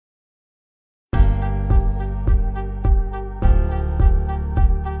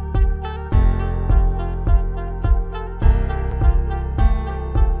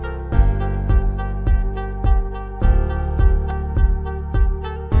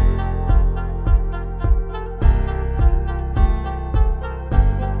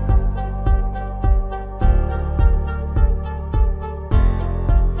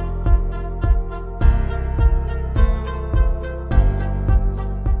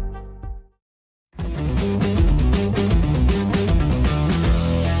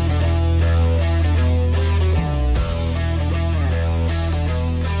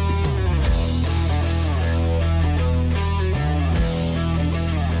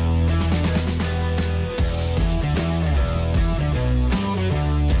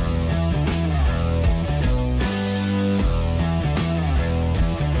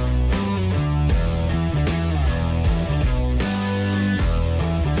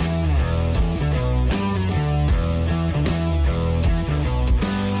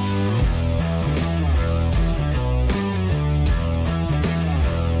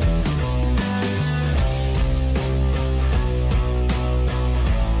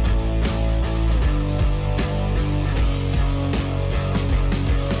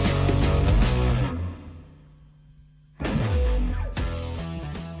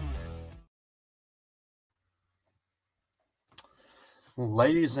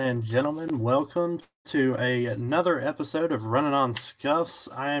Ladies and gentlemen, welcome to another episode of Runnin on Scuffs.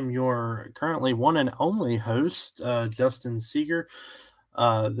 I am your currently one and only host, Justin Seeger.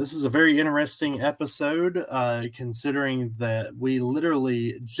 This is a very interesting episode, considering that we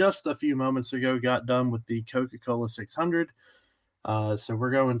literally just a few moments ago got done with the Coca-Cola 600. So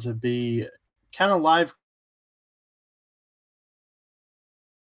we're going to be kind of live.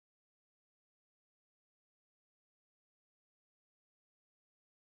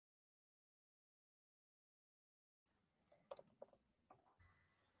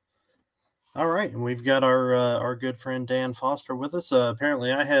 All right, and we've got our good friend Dan Foster with us.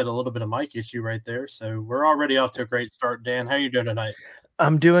 Apparently, I had a little bit of mic issue right there, so we're already off to a great start. Dan, how you doing tonight?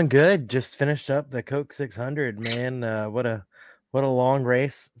 I'm doing good. Just finished up the Coke 600, man. What a long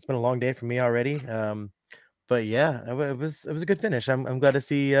race. It's been a long day for me already. But yeah, it was a good finish. I'm glad to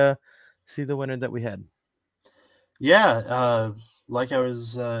see the winner that we had. Yeah, like I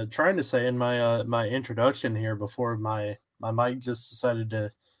was trying to say in my introduction here before my mic just decided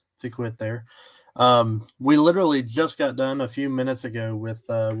to quit there. We literally just got done a few minutes ago with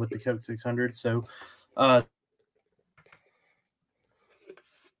the Coke 600. So uh,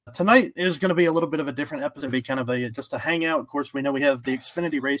 tonight is going to be a little bit of a different episode. Be kind of a just a hangout. Of course, we know we have the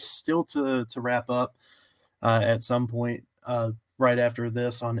Xfinity race still to wrap up at some point right after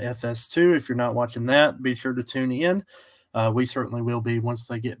this on FS2. If you're not watching that, be sure to tune in. We certainly will be once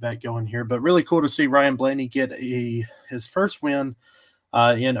they get back going here. But really cool to see Ryan Blaney get his first win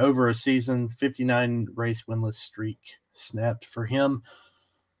in over a season. 59 race winless streak snapped for him.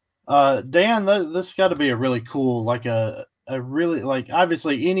 Dan, this got to be a really cool, like a really like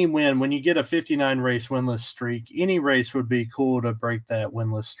obviously any win when you get a 59 race winless streak, any race would be cool to break that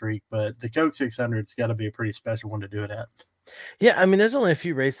winless streak. But the Coke 600's got to be a pretty special one to do it at. Yeah, I mean, there's only a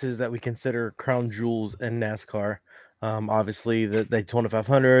few races that we consider crown jewels in NASCAR. Obviously, the Daytona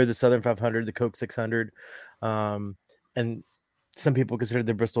 500, the Southern 500, the Coke 600, and some people consider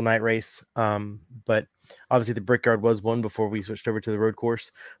the Bristol Night Race. But obviously, the Brickyard was one before we switched over to the road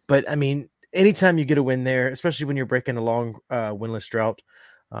course. But I mean, anytime you get a win there, especially when you're breaking a long winless drought,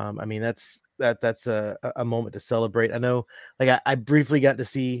 I mean, that's a moment to celebrate. I know, like I briefly got to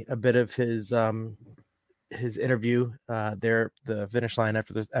see a bit of his interview there, the finish line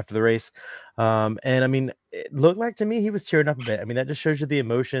after the race, and I mean, it looked like to me he was tearing up a bit. I mean, that just shows you the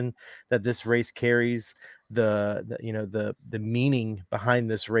emotion that this race carries, the meaning behind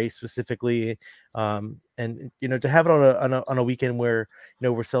this race specifically, and to have it on a weekend where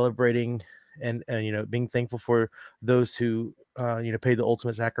we're celebrating and being thankful for those who paid the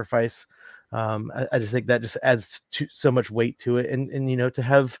ultimate sacrifice. I just think that just adds so much weight to it, and to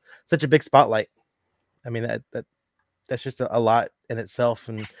have such a big spotlight. I mean, that's just a lot in itself,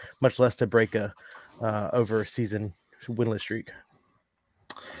 and much less to break a over season winless streak.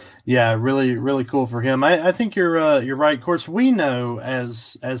 Yeah, really, really cool for him. I think you're right. Of course, we know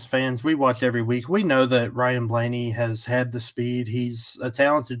as fans, we watch every week. We know that Ryan Blaney has had the speed. He's a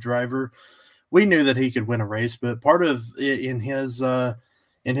talented driver. We knew that he could win a race, but part of in his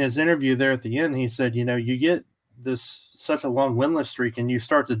interview there at the end, he said, you get this such a long winless streak, and you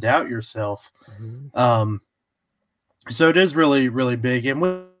start to doubt yourself. Mm-hmm. So it is really, really big, and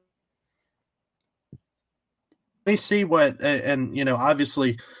we see and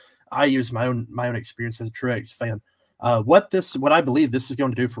obviously I use my own experience as a Truex fan. What I believe this is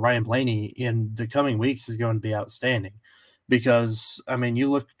going to do for Ryan Blaney in the coming weeks is going to be outstanding, because I mean, you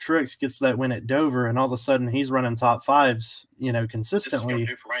look, Truex gets that win at Dover, and all of a sudden he's running top fives, consistently. This is going to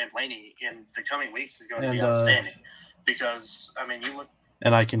do for Ryan Blaney in the coming weeks is going to be outstanding, because I mean, you look,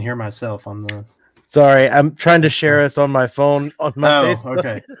 and I can hear myself on the. Sorry, I'm trying to share us on my phone on my Facebook.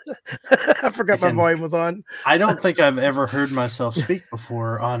 Okay. I forgot my volume was on. I don't think I've ever heard myself speak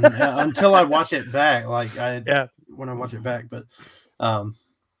before on until I watch it back. When I watch it back, but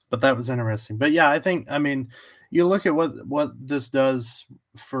that was interesting. But yeah, I mean, you look at what this does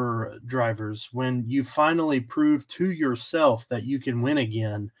for drivers when you finally prove to yourself that you can win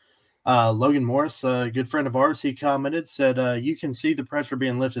again. Logan Morris, a good friend of ours, he commented, said, you can see the pressure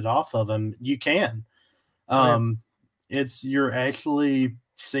being lifted off of him. You can. You're actually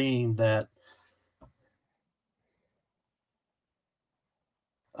seeing that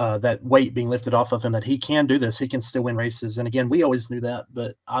that weight being lifted off of him, that he can do this. He can still win races. And again, we always knew that,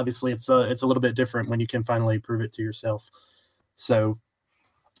 but obviously it's a little bit different when you can finally prove it to yourself. So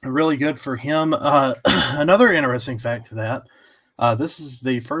really good for him. Another interesting fact to that, this is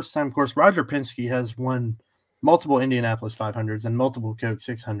the first time, of course, Roger Penske has won multiple Indianapolis 500s and multiple Coke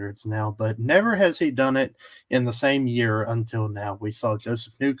 600s now, but never has he done it in the same year until now. We saw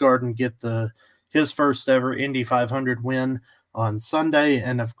Joseph Newgarden get his first ever Indy 500 win on Sunday,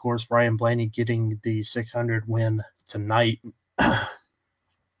 and of course Ryan Blaney getting the 600 win tonight.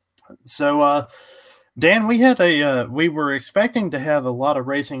 So, Dan, we were expecting to have a lot of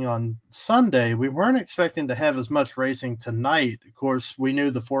racing on Sunday. We weren't expecting to have as much racing tonight. Of course, we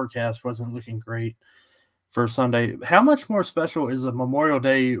knew the forecast wasn't looking great for Sunday. How much more special is a Memorial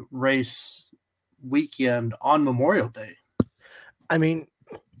Day race weekend on Memorial Day? I mean,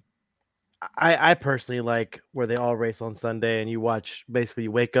 I personally like where they all race on Sunday, and you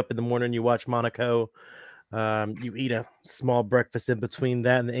wake up in the morning, you watch Monaco, you eat a small breakfast in between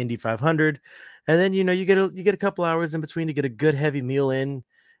that and the Indy 500, and then you get a couple hours in between to get a good heavy meal in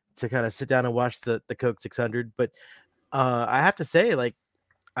to kind of sit down and watch the Coke 600. But I have to say, like,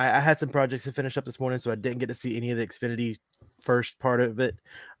 I had some projects to finish up this morning, so I didn't get to see any of the Xfinity first part of it.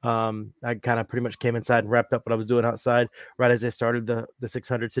 I kind of pretty much came inside and wrapped up what I was doing outside right as they started the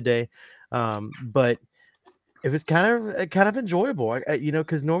 600 today. But it was kind of enjoyable,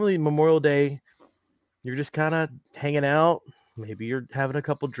 because normally Memorial Day, you're just kind of hanging out. Maybe you're having a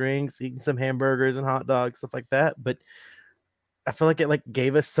couple drinks, eating some hamburgers and hot dogs, stuff like that. But I feel like it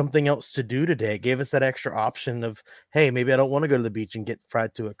gave us something else to do today. It gave us that extra option of, hey, maybe I don't want to go to the beach and get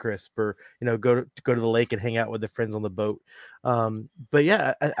fried to a crisp, or go to the lake and hang out with the friends on the boat. But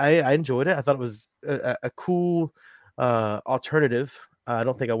yeah, I enjoyed it. I thought it was a cool alternative. I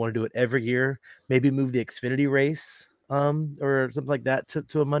don't think I want to do it every year. Maybe move the Xfinity race or something like that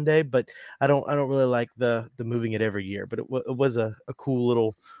to a Monday. But I don't really like the moving it every year. But it was a cool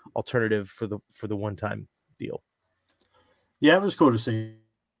little alternative for the one time deal. Yeah, it was cool to see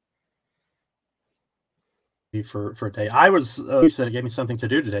for a day. I was, you said it gave me something to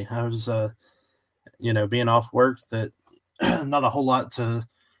do today. I was, being off work, that not a whole lot to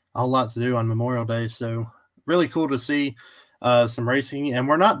do on Memorial Day. So really cool to see some racing, and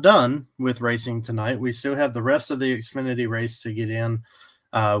we're not done with racing tonight. We still have the rest of the Xfinity race to get in.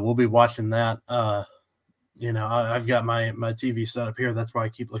 We'll be watching that. I've got my TV set up here. That's why I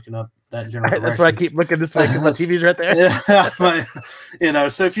keep looking up that general direction. That's why I keep looking this way, because my TV's right there. Yeah,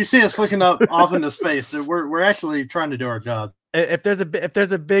 so if you see us looking up off into space, we're actually trying to do our job. If there's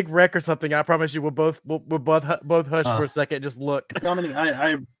a big wreck or something, I promise you we'll both hush for a second, just look.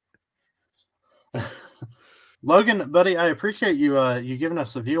 Logan, buddy, I appreciate you giving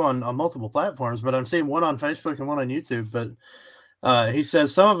us a view on multiple platforms, but I'm seeing one on Facebook and one on YouTube. But he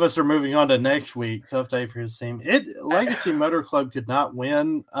says some of us are moving on to next week. Tough day for his team. Legacy Motor Club could not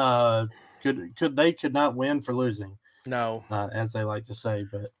win. Could not win for losing. No, as they like to say.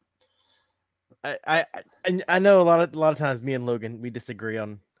 But I know a lot of times me and Logan, we disagree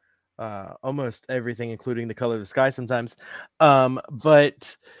on almost everything, including the color of the sky sometimes.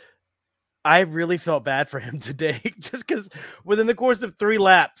 But I really felt bad for him today, just because within the course of 3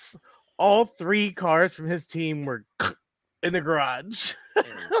 laps, all 3 cars from his team were in the garage.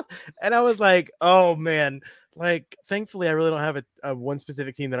 And I was like, oh man, like, thankfully I really don't have a one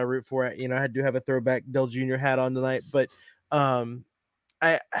specific team that I root for. I do have a throwback Dell Jr. hat on tonight, but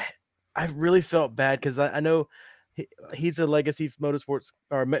I really felt bad, because I know he's a Legacy Motorsports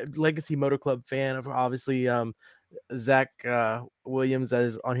or Legacy Motor Club fan of, obviously, Zach Williams, that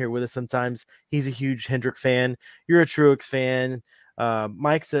is on here with us sometimes. He's a huge Hendrick fan. You're a Truex fan.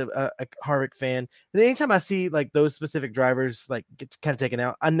 Mike's a Harvick fan. And anytime I see like those specific drivers like get kind of taken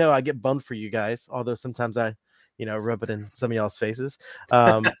out, I know I get bummed for you guys, although sometimes I rub it in some of y'all's faces.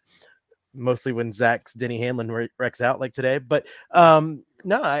 Mostly when Zach's Denny Hamlin wrecks out like today. But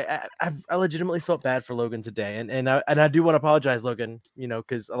no, I legitimately felt bad for Logan today, and I do want to apologize, Logan,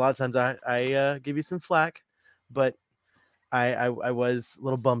 because a lot of times I give you some flack, but I was a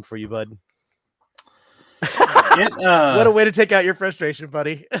little bummed for you, bud. What a way to take out your frustration,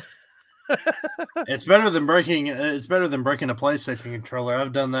 buddy. It's better than breaking a PlayStation controller.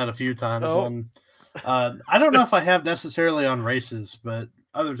 I've done that a few times. I don't know if I have necessarily on races, but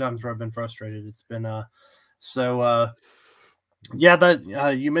other times where I've been frustrated, it's been yeah,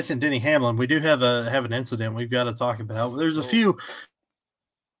 that you mentioned Denny Hamlin. We do have an incident we've got to talk about. There's a few.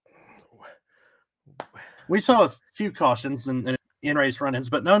 We saw a few cautions in race run-ins,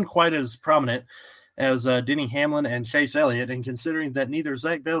 but none quite as prominent as Denny Hamlin and Chase Elliott. And considering that neither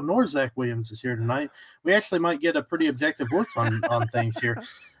Zach Bell nor Zach Williams is here tonight, we actually might get a pretty objective look on things here.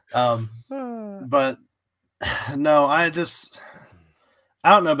 But no, I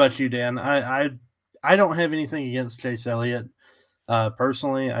don't know about you, Dan. I don't have anything against Chase Elliott.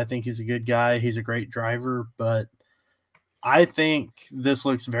 Personally, I think he's a good guy. He's a great driver, but I think this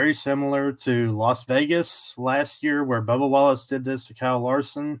looks very similar to Las Vegas last year, where Bubba Wallace did this to Kyle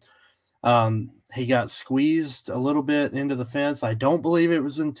Larson. He got squeezed a little bit into the fence. I don't believe it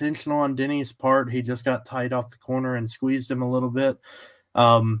was intentional on Denny's part. He just got tight off the corner and squeezed him a little bit.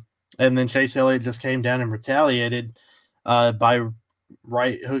 And then Chase Elliott just came down and retaliated by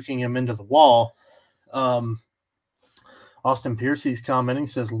right hooking him into the wall. Austin Piercy's commenting,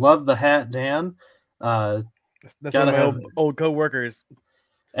 says, "Love the hat, Dan." That's one of my old co-workers.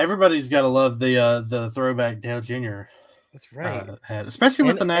 Everybody's got to love the throwback Dale Jr. That's right. Hat, especially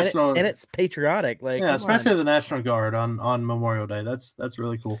with the national, and it's patriotic. Like, yeah, especially the National Guard on Memorial Day. That's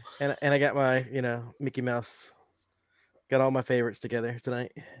really cool. And I got my Mickey Mouse. Got all my favorites together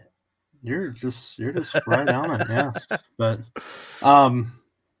tonight. You're just right on it, yeah.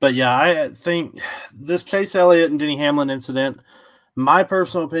 But yeah, I think this Chase Elliott and Denny Hamlin incident, my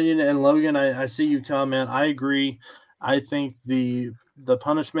personal opinion, and Logan, I see you comment. I agree. I think the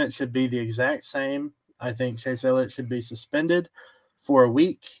punishment should be the exact same. I think Chase Elliott should be suspended for a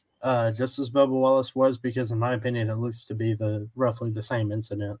week, just as Bubba Wallace was, because in my opinion, it looks to be roughly the same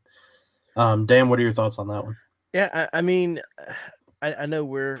incident. Dan, what are your thoughts on that one? Yeah, I mean, I know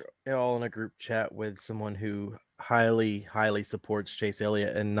we're all in a group chat with someone who highly, highly supports Chase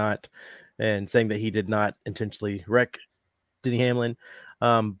Elliott and saying that he did not intentionally wreck Denny Hamlin.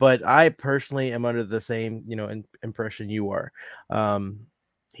 But I personally am under the same, impression you are.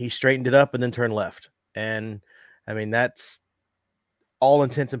 He straightened it up and then turned left. And I mean, that's all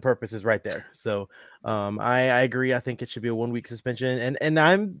intents and purposes right there. So I agree. I think it should be a 1 week suspension. And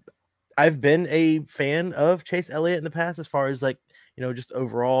I've been a fan of Chase Elliott in the past, as far as just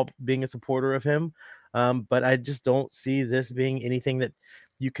overall being a supporter of him. But I just don't see this being anything that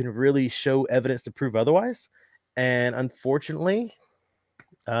you can really show evidence to prove otherwise. And unfortunately,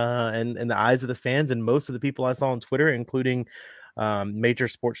 in the eyes of the fans and most of the people I saw on Twitter, including major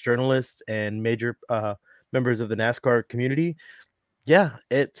sports journalists and major members of the NASCAR community, yeah,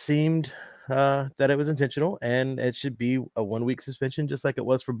 it seemed that it was intentional, and it should be a 1 week suspension, just like it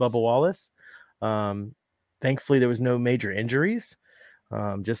was for Bubba Wallace. Thankfully, there was no major injuries.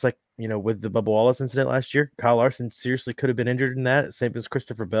 Just like, with the Bubba Wallace incident last year, Kyle Larson seriously could have been injured in that, same as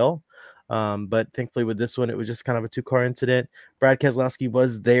Christopher Bell. But thankfully with this one, it was just kind of a 2-car incident. Brad Keselowski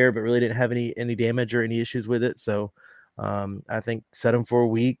was there, but really didn't have any damage or any issues with it. So I think set him for a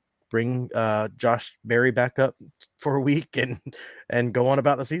week, bring Josh Berry back up for a week and go on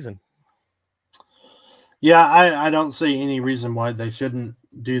about the season. Yeah, I don't see any reason why they shouldn't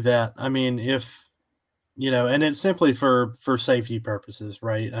do that. I mean, if and it's simply for safety purposes,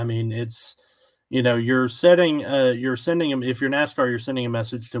 right? I mean, it's you're sending them, if you're NASCAR, you're sending a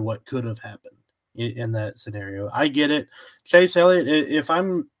message to what could have happened in that scenario. I get it. Chase Elliott,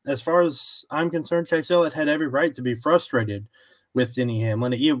 as far as I'm concerned, Chase Elliott had every right to be frustrated with Denny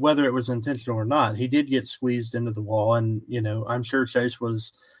Hamlin, whether it was intentional or not. He did get squeezed into the wall, and I'm sure Chase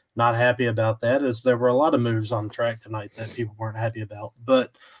was not happy about that, as there were a lot of moves on track tonight that people weren't happy about.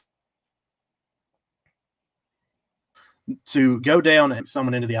 But to go down and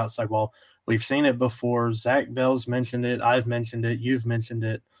someone into the outside wall, we've seen it before. Zach Bell's mentioned it. I've mentioned it. You've mentioned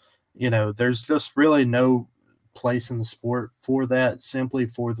it. There's just really no place in the sport for that, simply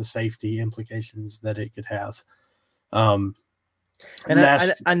for the safety implications that it could have. And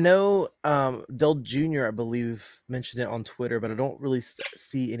I know Dell Jr., I believe, mentioned it on Twitter, but I don't really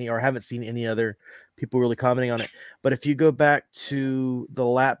see any, or haven't seen any other people really commenting on it. But if you go back to the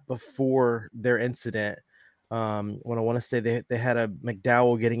lap before their incident, when I want to say they had a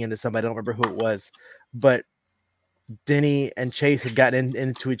McDowell getting into somebody, I don't remember who it was, but Denny and Chase had gotten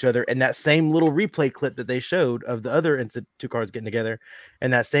into each other, and that same little replay clip that they showed of the other incident, 2 cars getting together,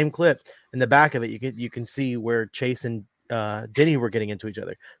 and that same clip in the back of it, you can see where Chase and Denny were getting into each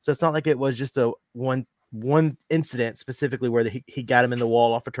other. So it's not like it was just a one incident specifically where he got him in the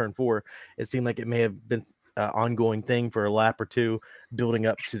wall off of turn 4. It seemed like it may have been an ongoing thing for a lap or two, building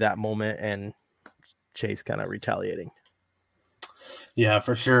up to that moment, and Chase kind of retaliating. Yeah,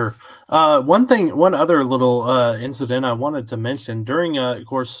 for sure. One other little incident I wanted to mention during, of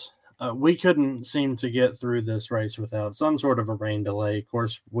course, we couldn't seem to get through this race without some sort of a rain delay. Of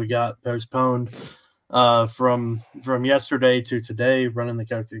course, we got postponed from yesterday to today, running the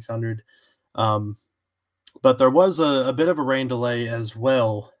Coke 600. But there was a bit of a rain delay as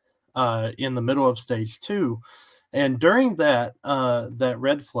well in the middle of stage 2. And during that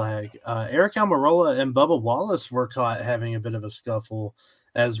red flag, Eric Almirola and Bubba Wallace were caught having a bit of a scuffle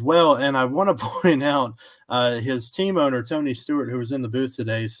as well. And I want to point out his team owner, Tony Stewart, who was in the booth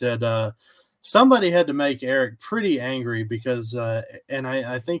today, said somebody had to make Eric pretty angry because, and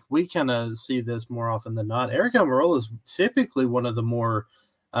I think we kind of see this more often than not, Eric Almirola is typically one of the more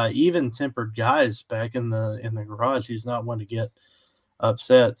even-tempered guys back in the garage. He's not one to get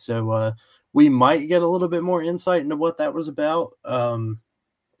upset. So we might get a little bit more insight into what that was about.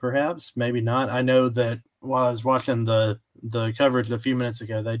 Perhaps, maybe not. I know that while I was watching the coverage a few minutes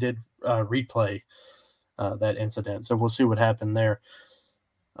ago, they did replay that incident. So we'll see what happened there.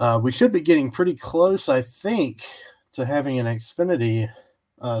 We should be getting pretty close, I think, to having an Xfinity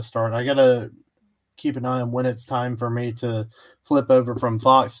start. I got to keep an eye on when it's time for me to flip over from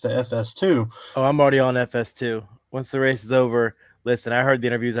Fox to FS2. Oh, I'm already on FS2. Once the race is over, listen, I heard the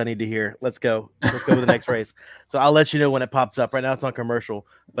interviews I need to hear. Let's go. Let's go to the next race. So I'll let you know when it pops up. Right now it's on commercial,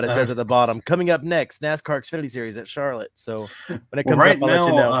 but it says at the bottom, coming up next, NASCAR Xfinity Series at Charlotte. So when it comes up, I'll let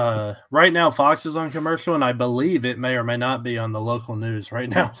you know. Right now, Fox is on commercial, and I believe it may or may not be on the local news right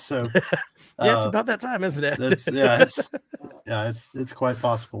now. So yeah, it's about that time, isn't it? It's quite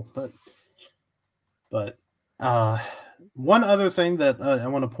possible. But one other thing that I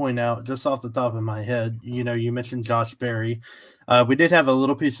want to point out just off the top of my head, you mentioned Josh Berry. We did have a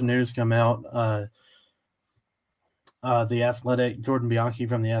little piece of news come out. The Athletic, Jordan Bianchi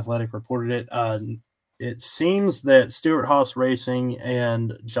from The Athletic reported it. It seems that Stewart Haas Racing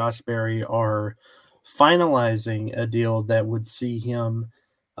and Josh Berry are finalizing a deal that would see him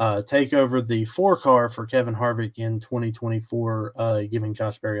take over the 4-car for Kevin Harvick in 2024, giving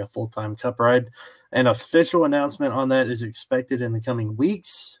Josh Berry a full-time Cup ride. An official announcement on that is expected in the coming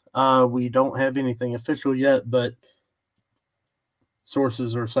weeks. We don't have anything official yet, but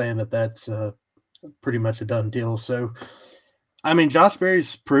sources are saying that that's pretty much a done deal. So, I mean, Josh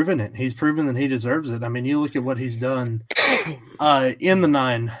Berry's proven it. He's proven that he deserves it. I mean, you look at what he's done in the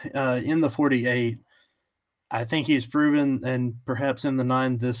 9, in the 48. I think he's proven, and perhaps in the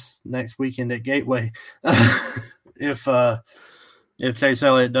 9 this next weekend at Gateway, if Chase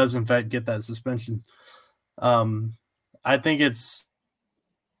Elliott does in fact get that suspension. I think it's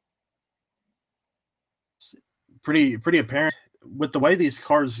pretty apparent with the way these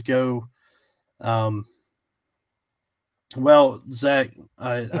cars go. Well, Zach,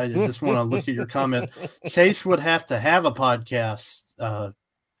 I just want to look at your comment. Chase would have to have a podcast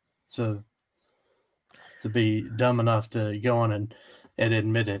to be dumb enough to go on and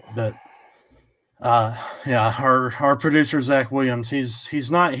admit it. But our producer Zach Williams, he's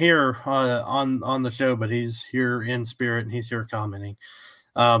not here on the show, but he's here in spirit and he's here commenting.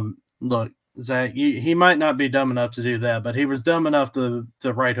 Look, Zach, he might not be dumb enough to do that, but he was dumb enough to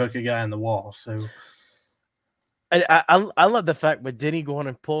right hook a guy in the wall. So I love the fact, but didn't he go on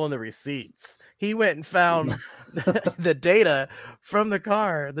and pull in the receipts? He went and found the data from the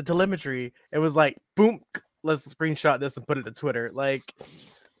car, the telemetry. It was like, boom, let's screenshot this and put it to Twitter. Like,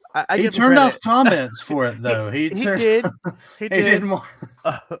 he turned off comments for it though. He did. He didn't want.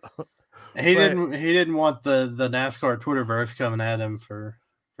 He didn't want the NASCAR Twitterverse coming at him for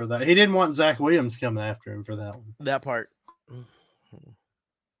that. He didn't want Zach Williams coming after him for that one. That part.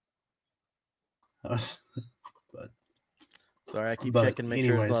 Sorry, I keep checking, make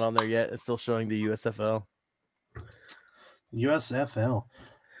sure it's not on there yet. It's still showing the USFL. USFL.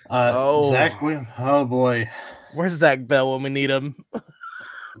 Zach Williams. Oh boy, where's Zach Bell when we need him?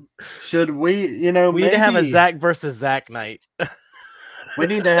 Should we? We need to have a Zach versus Zach night. We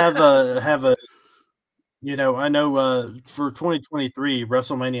need to have a. I know for 2023,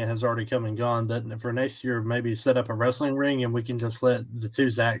 WrestleMania has already come and gone, but for next year, maybe set up a wrestling ring and we can just let the two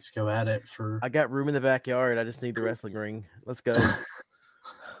Zachs go at it. I got room in the backyard. I just need the wrestling ring. Let's go.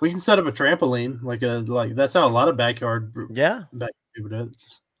 We can set up a trampoline, like that's how a lot of backyard people do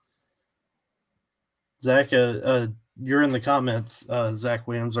it. Zach, you're in the comments. Zach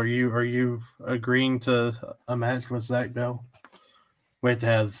Williams, are you agreeing to a match with Zach Bell? We have to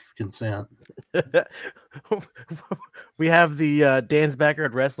have consent. We have the Dan's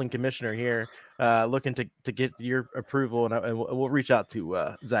Backyard Wrestling Commissioner here looking to get your approval, and we'll reach out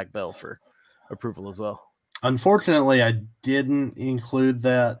to Zach Bell for approval as well. Unfortunately, I didn't include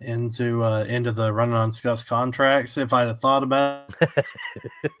that into the Runnin on Scuffs contracts. If I'd have thought about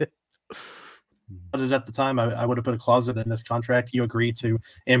it at the time, I would have put a clause in this contract. You agree to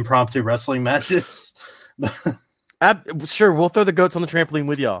impromptu wrestling matches. Sure, we'll throw the goats on the trampoline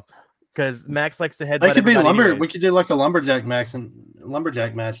with y'all because Max likes to headbutt. That could be anyways. We could do like a lumberjack match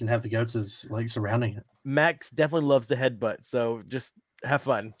and have the goats as like surrounding it. Max definitely loves the headbutt, so just have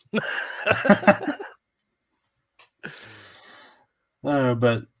fun.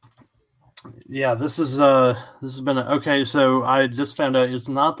 But yeah, this has been okay. So I just found out it's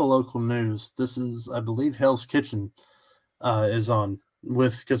not the local news. This is, I believe, Hell's Kitchen is on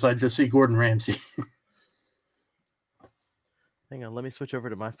because I just see Gordon Ramsay. Hang on, let me switch over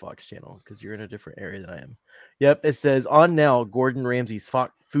to my Fox channel because you're in a different area than I am. Yep, it says on now Gordon Ramsay's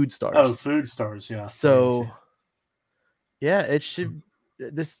Food Stars. Oh, Food Stars, yeah. So, yeah, it should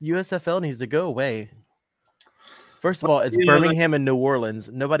this USFL needs to go away. First of Well, all, it's Birmingham and New Orleans.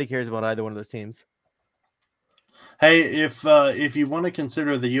 Nobody cares about either one of those teams. Hey, if you want to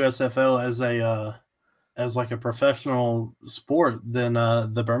consider the USFL as like a professional sport, then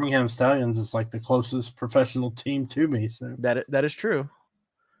the Birmingham Stallions is like the closest professional team to me. So that is true.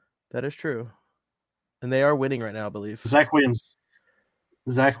 That is true. And they are winning right now, I believe. Zach Williams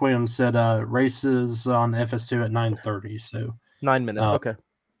said races on FS2 at 9:30. So 9 minutes. Okay.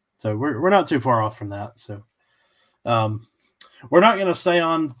 So we're not too far off from that. So we're not going to stay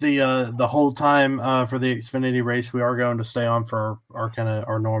on the whole time for the Xfinity race. We are going to stay on for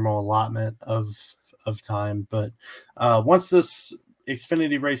our normal allotment of time. But once this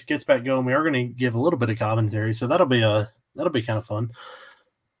Xfinity race gets back going, we are going to give a little bit of commentary. So that'll be kind of fun,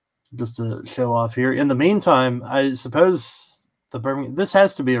 just to show off here. In the meantime, I suppose this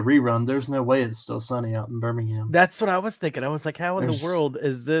has to be a rerun. There's no way it's still sunny out in Birmingham. That's what I was thinking. I was like, how in the world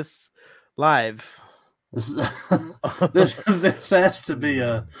is this live? This has to be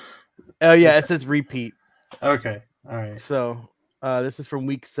a. Oh yeah, it says repeat. Okay, all right. So this is from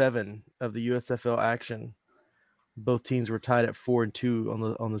week 7 of the USFL action. Both teams were tied at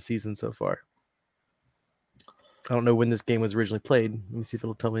 4-2 on the season so far. I don't know when this game was originally played. Let me see if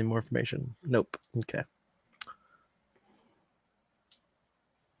it'll tell me more information. Nope. Okay.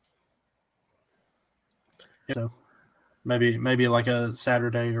 So maybe like a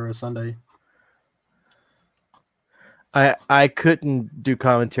Saturday or a Sunday. I couldn't do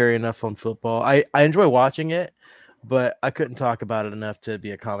commentary enough on football. I enjoy watching it, but I couldn't talk about it enough to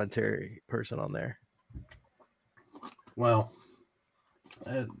be a commentary person on there. Well,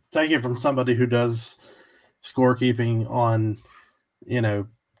 take it from somebody who does scorekeeping on,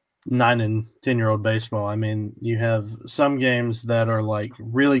 9 and 10-year-old baseball. I mean, you have some games that are like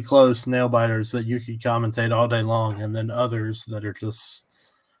really close nail biters that you could commentate all day long, and then others that are just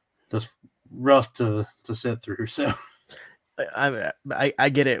rough to sit through. So I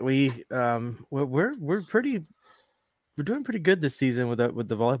get it. We're doing pretty good this season with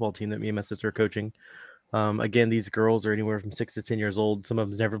the volleyball team that me and my sister are coaching. Again, these girls are anywhere from 6 to 10 years old. Some of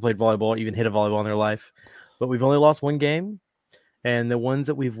them's never played volleyball, even hit a volleyball in their life. But we've only lost one game, and the ones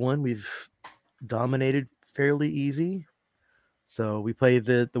that we've won, we've dominated fairly easy. So we play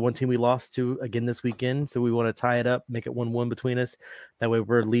the one team we lost to again this weekend. So we want to tie it up, make it 1-1 between us. That way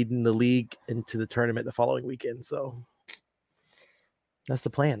we're leading the league into the tournament the following weekend. So that's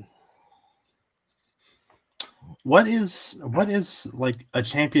the plan. What is like a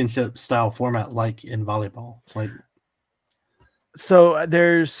championship style format like in volleyball? Like, so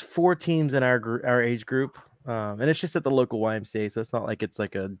there's 4 teams in our age group, and it's just at the local YMCA. So it's not like it's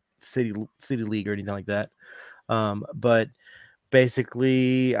like a city league or anything like that. But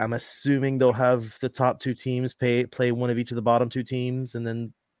basically, I'm assuming they'll have the top 2 teams play one of each of the bottom 2 teams, and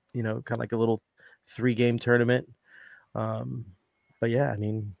then kind of like a little 3-game tournament. But yeah, I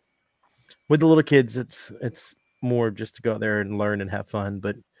mean, with the little kids, it's more just to go out there and learn and have fun.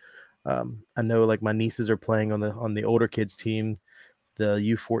 But I know like my nieces are playing on the older kids team, the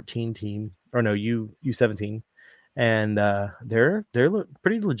U14 team, or no, U17, and they're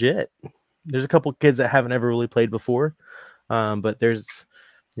pretty legit. There's a couple kids that haven't ever really played before, but there's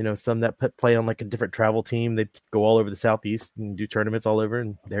some that play on like a different travel team. They go all over the Southeast and do tournaments all over,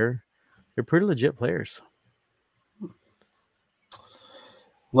 and they're pretty legit players.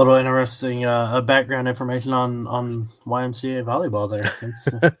 little interesting background information on YMCA volleyball there. It's,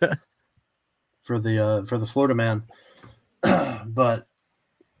 for the Florida man. But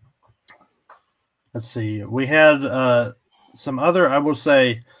let's see. We had some other, I will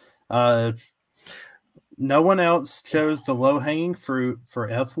say, no one else chose the low-hanging fruit for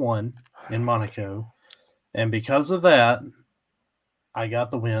F1 in Monaco. And because of that, I got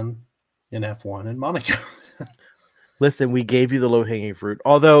the win in F1 in Monaco. Listen, we gave you the low-hanging fruit.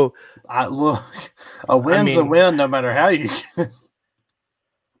 Although, a win's a win no matter how you get it.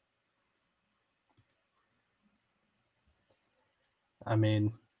 I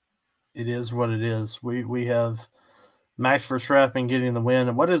mean, it is what it is. We have Max Verstappen getting the win.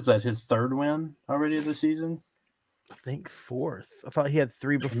 And what is that, his 3rd win already of the season? I think 4th. I thought he had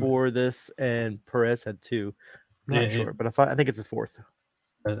 3 before this, and Perez had 2. I'm not sure, but I think it's his 4th.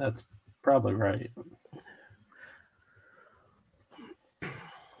 That's probably right.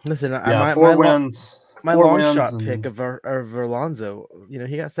 Listen, 4 wins. My long shot pick of Alonso, he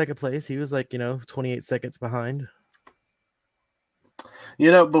got 2nd place. He was like, 28 seconds behind.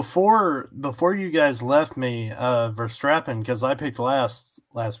 Before you guys left me, Verstappen, because I picked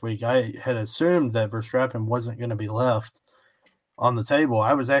last week, I had assumed that Verstappen wasn't going to be left on the table.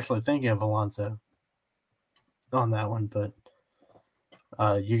 I was actually thinking of Alonso on that one, but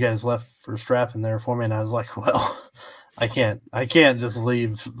you guys left Verstappen there for me, and I was like, well, I can't just leave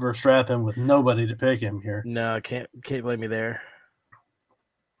Verstappen with nobody to pick him here. No, can't blame me there.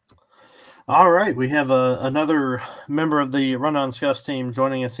 All right, we have another member of the Run on Scuffs team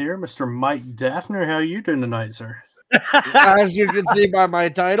joining us here, Mr. Mike Daffner. How are you doing tonight, sir? As you can see by my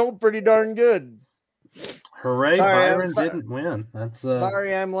title, pretty darn good. Hooray, Byron didn't win. That's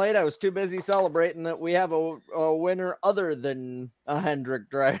sorry I'm late. I was too busy celebrating that we have a winner other than a Hendrick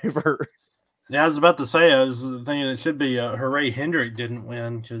driver. Yeah, I was about to say, I was thinking it should be hooray Hendrick didn't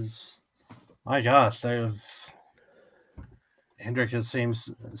win, because my gosh, Hendrick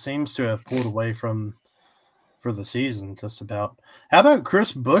seems to have pulled away for the season just about. How about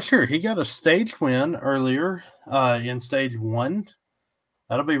Chris Buescher? He got a stage win earlier in stage 1.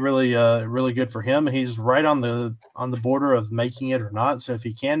 That'll be really really good for him. He's right on the border of making it or not. So if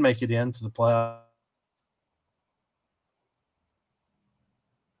he can make it into the playoff.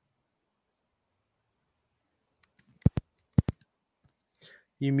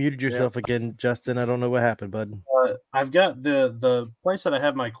 You muted yourself again, Justin. I don't know what happened, bud. I've got the place that I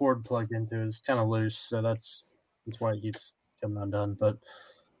have my cord plugged into is kind of loose, so that's why it keeps coming undone. But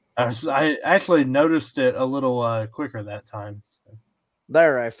I actually noticed it a little quicker that time. So.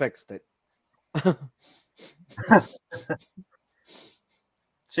 There, I fixed it.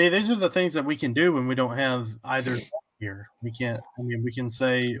 See, these are the things that we can do when we don't have either here. We can't. I mean, we can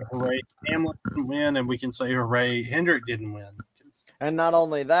say hooray Hamlin didn't win, and we can say hooray Hendrick didn't win. And not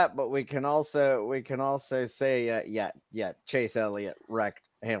only that, but we can also say Chase Elliott wrecked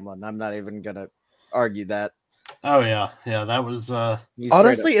Hamlin. I'm not even gonna argue that. Oh yeah, that was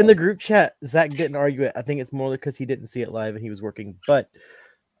honestly in the group chat. Zach didn't argue it. I think it's more because he didn't see it live and he was working. But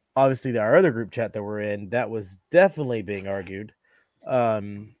obviously, our other group chat that we're in, that was definitely being argued.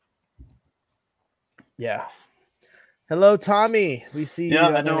 Yeah. Hello, Tommy. We see you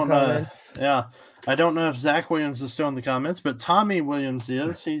in the comments. I don't know if Zach Williams is still in the comments, but Tommy Williams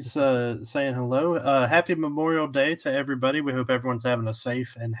is. He's saying hello. Happy Memorial Day to everybody. We hope everyone's having a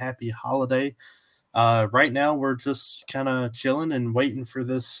safe and happy holiday. Right now, we're just kind of chilling and waiting for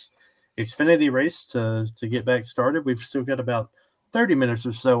this Xfinity race to get back started. We've still got about 30 minutes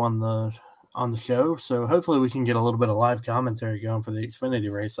or so on the show, so hopefully we can get a little bit of live commentary going for the Xfinity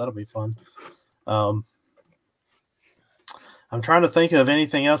race. That'll be fun. I'm trying to think of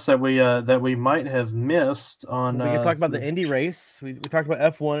anything else that we might have missed on. We can talk about the Indy race. We talked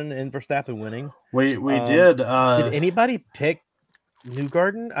about F1 and Verstappen winning. We did. Did anybody pick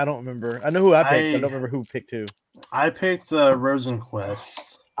Newgarden? I don't remember. I know who I picked. I don't remember who picked who. I picked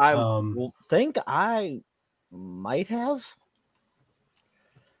Rosenquist. I think I might have.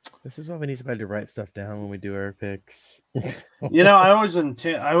 This is why we need somebody to write stuff down when we do our picks. I always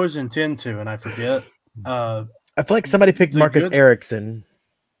intend to, and I forget. I feel like somebody picked Marcus Ericsson.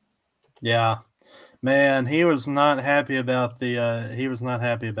 Yeah, man, he was not happy about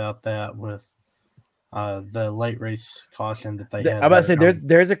that with the late race caution that they had. I'm about to say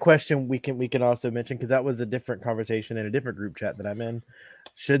there's a question we can also mention, because that was a different conversation in a different group chat that I'm in.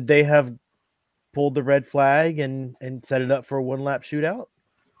 Should they have pulled the red flag and set it up for a 1-lap shootout,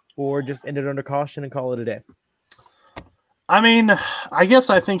 or just end it under caution and call it a day? I mean, I guess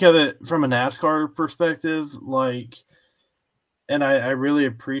I think of it from a NASCAR perspective, and I really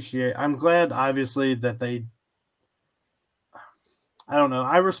appreciate. I'm glad, obviously, that they. I don't know.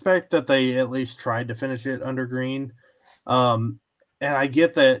 I respect that they at least tried to finish it under green, and I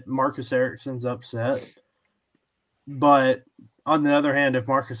get that Marcus Ericsson's upset. But on the other hand, if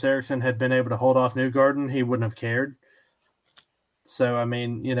Marcus Ericsson had been able to hold off Newgarden, he wouldn't have cared. So I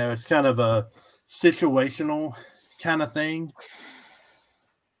mean, it's kind of a situational kind of thing,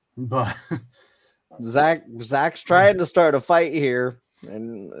 but Zach's trying to start a fight here,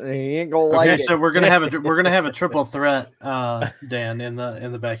 and he ain't gonna like it. Okay, so we're gonna have a triple threat, Dan, in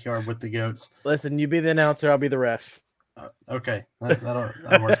the backyard with the goats. Listen, you be the announcer, I'll be the ref. Okay, that'll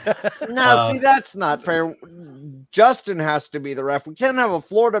work. No, see, that's not fair. Justin has to be the ref. We can't have a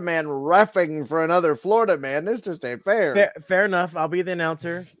Florida man reffing for another Florida man. This just ain't fair. Fair enough. I'll be the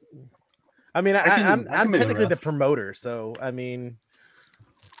announcer. I mean, I'm technically the promoter, so I mean,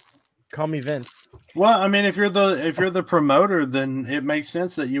 call me Vince. Well, I mean, if you're the promoter, then it makes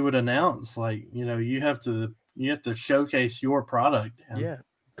sense that you would announce. You have to showcase your product. Yeah,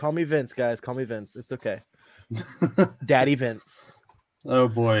 call me Vince, guys. Call me Vince. It's okay. Daddy Vince. Oh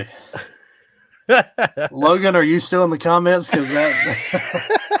boy. Logan, are you still in the comments? Because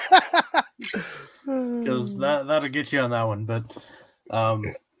that'll get you on that one. But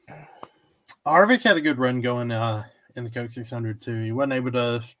Harvick had a good run going in the Coke 600 too. He wasn't able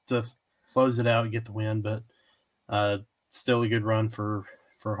to close it out and get the win, but still a good run for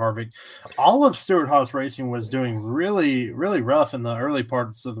Harvick. All of Stewart Haas Racing was doing really, really rough in the early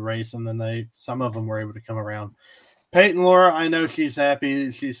parts of the race, and then some of them were able to come around. Peyton Laura, I know she's happy.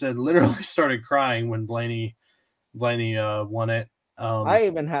 She said literally started crying when Blaney won it. I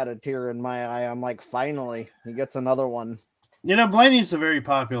even had a tear in my eye. I'm like, finally, he gets another one. Blaney's a very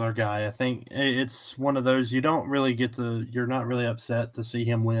popular guy. I think it's one of those you're not really upset to see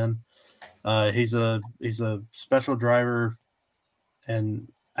him win. He's a special driver, and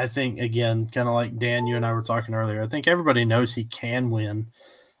I think, again, kind of like Dan, you and I were talking earlier, I think everybody knows he can win.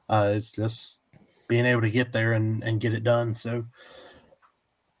 It's just being able to get there and get it done. So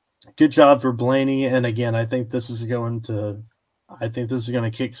good job for Blaney. And again, I think this is going to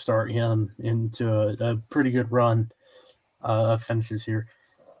kickstart him into a pretty good run of finishes here.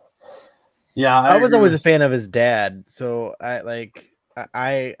 Yeah, I was always a fan of his dad. So I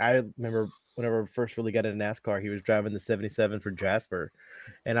remember whenever I first really got into NASCAR, he was driving the 77 for Jasper,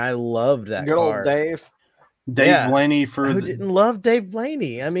 and I loved that Good car. old Dave. Blaney Who didn't love Dave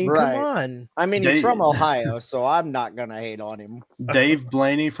Blaney? I mean, Right. come on. I mean, he's from Ohio, so I'm not gonna hate on him. Dave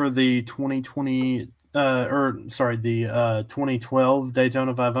Blaney for the 2012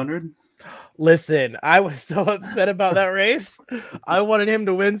 Daytona 500. Listen, I was so upset about that race. I wanted him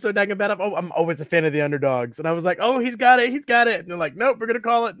to win so dang bad. I'm always a fan of the underdogs. And I was like, oh, he's got it. And they're like, nope, we're going to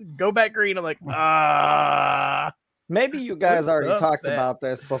call it. Go back green. I'm like, Maybe you guys already talked about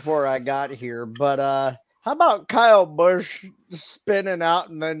this before I got here, but how about Kyle Busch spinning out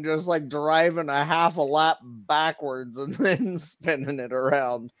and then just like driving a half a lap backwards and then spinning it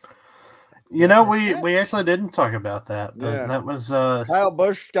around? We actually didn't talk about that, but that was Kyle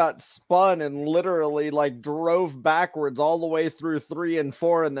Busch got spun and literally like drove backwards all the way through 3 and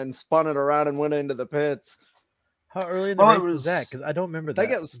 4 and then spun it around and went into the pits. How early in the race was that? Because I don't remember that. I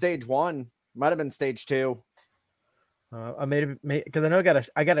think it was stage 1. Might have been stage 2. I because I know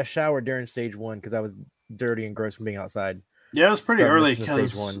I got a shower during stage 1 because I was dirty and gross from being outside. Yeah, it was pretty early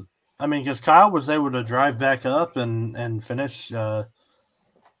because Kyle was able to drive back up and finish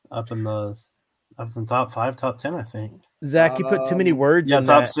up in the top 5, top 10, I think. Zach, you put too many words in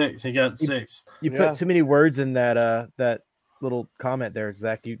top that. 6. He got 6th. You put too many words in that little comment there,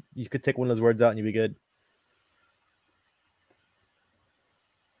 Zach. You could take one of those words out and you'd be good.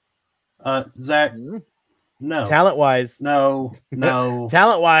 Zach, no. Talent-wise. No.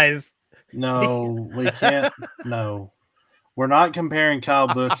 Talent-wise. No, we can't. No. We're not comparing Kyle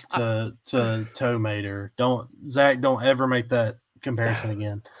Busch to Tow Mater. Don't ever make that comparison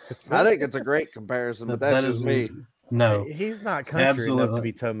again. I think it's a great comparison, but that's just me. No, he's not country enough to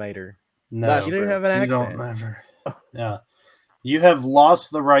be Tow Mater. No, you don't have an accent. You don't ever. Yeah, you have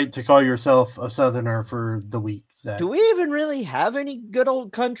lost the right to call yourself a Southerner for the week, Zach. Do we even really have any good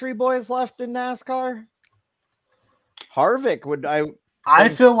old country boys left in NASCAR? Harvick would I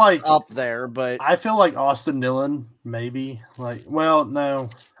feel like up there, but I feel like Austin Dillon maybe. No,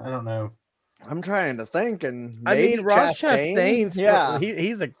 I don't know. I'm trying to think, and Ross Chastain's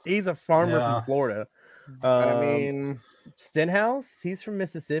he's a farmer from Florida. Stenhouse, he's from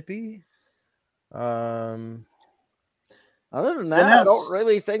Mississippi. Other than that, I don't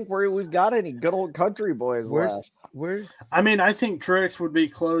really think we've got any good old country boys left. I think Truex would be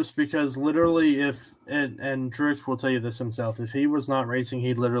close because literally and Truex will tell you this himself, if he was not racing,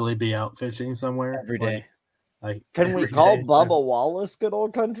 he'd literally be out fishing somewhere every day. Can we call Bubba Wallace good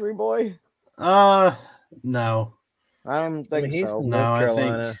old country boy? No. I don't think so.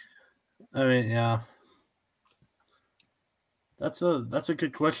 No, yeah. That's a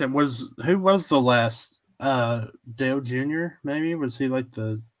good question. Who was the last? Dale Jr. Maybe was he like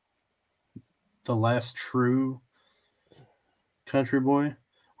the last true country boy?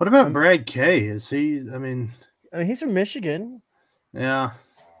 What about Brad Kay? Is he? I mean, he's from Michigan. Yeah.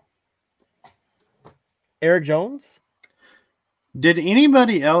 Eric Jones. Did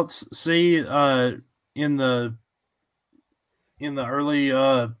anybody else see in the early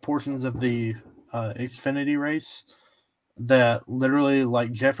portions of the Xfinity race that literally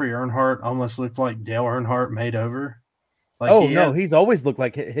like Jeffrey Earnhardt almost looked like Dale Earnhardt made over? He's always looked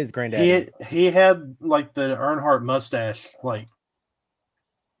like his granddad. He had like the Earnhardt mustache, like.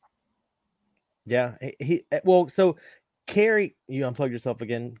 Yeah, so Kerry, you unplugged yourself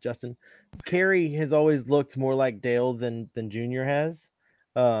again, Justin. Kerry has always looked more like Dale than Junior has,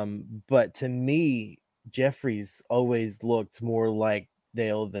 but to me, Jeffrey's always looked more like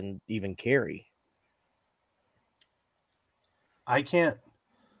Dale than even Kerry. I can't.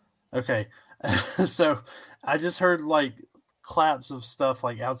 Okay, so I just heard like claps of stuff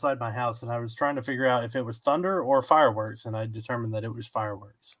like outside my house, and I was trying to figure out if it was thunder or fireworks, and I determined that it was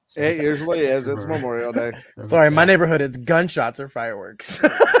fireworks. So, It usually is. It's Memorial Day. Sorry, my neighborhood, it's gunshots or fireworks.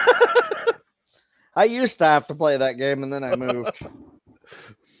 I used to have to play that game, and then I moved.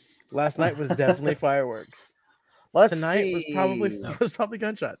 Last night was definitely fireworks. Tonight was probably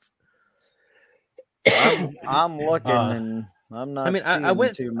gunshots. I'm looking, and I'm not. I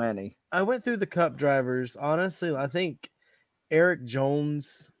went too many. I went through the Cup drivers. Honestly, I think Eric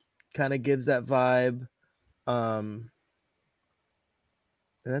Jones kind of gives that vibe. And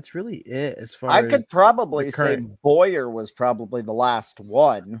that's really it as far as I could probably say Boyer was probably the last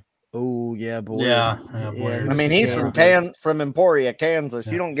one. Oh yeah, Boyer. Yeah. Boyer. I mean, he's from Emporia, Kansas.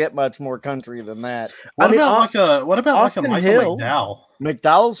 Yeah. You don't get much more country than that. What about Michael Hill? McDowell?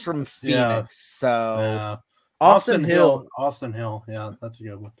 McDowell's from Phoenix, so Austin Hill. Austin Hill. Yeah, that's a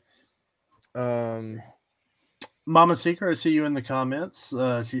good one. Mama Seeker, I see you in the comments.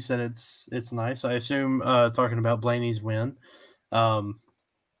 She said it's nice. I assume talking about Blaney's win. Mama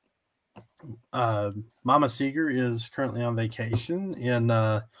Seeger is currently on vacation in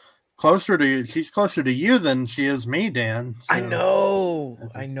she's closer to you than she is me, Dan. So. I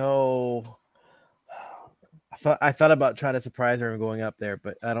know. I thought about trying to surprise her and going up there,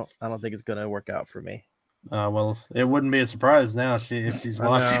 but I don't think it's gonna work out for me. Well, it wouldn't be a surprise now if she's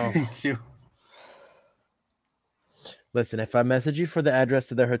watching. Listen, if I message you for the address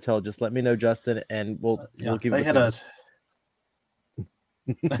to their hotel, just let me know, Justin, and we'll give you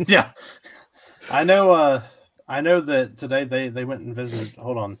Yeah. I know that today they went and visited.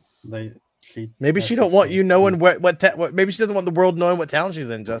 Hold on. Maybe she don't want you knowing what maybe she doesn't want the world knowing what town she's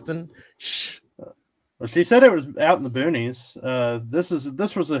in, Justin. Shh. Well, she said it was out in the boonies.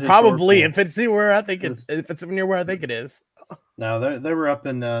 This was a probably if it's near where I think it is. No, they were up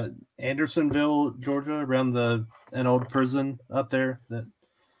in Andersonville, Georgia, around an old prison up there. That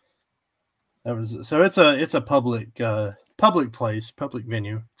was so. It's a public place, public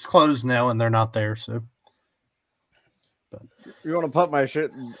venue. It's closed now, and they're not there. So, but you want to put my shit?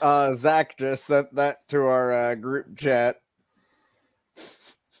 Zach just sent that to our group chat.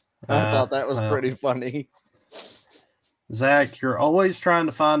 I thought that was pretty funny. Zach, you're always trying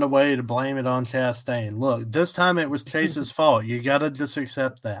to find a way to blame it on Chastain. Look, this time it was Chase's fault. You got to just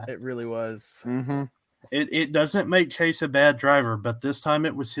accept that. It really was. Mm-hmm. It doesn't make Chase a bad driver, but this time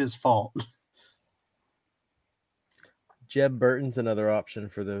it was his fault. Jeb Burton's another option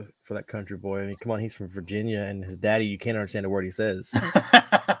for that country boy. I mean, come on, he's from Virginia, and his daddy, you can't understand a word he says.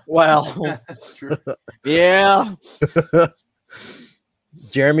 Well, that's true. Yeah.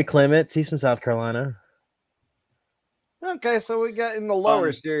 Jeremy Clements, he's from South Carolina. Okay, so we got in the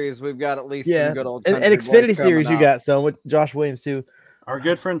lower series, we've got at least some good old and Xfinity series. You got some with Josh Williams too. Our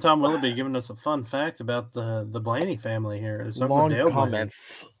good friend Tom Willoughby giving us a fun fact about the Blaney family here. His Long Dale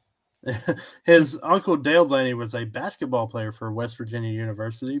comments. His uncle Dale Blaney was a basketball player for West Virginia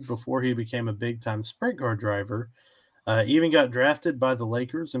University before he became a big-time sprint car driver. Even got drafted by the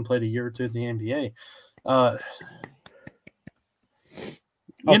Lakers and played a year or two in the NBA.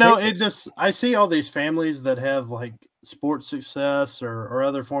 I see all these families that have like sports success or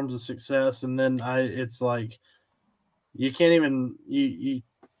other forms of success, and then it's like you can't even you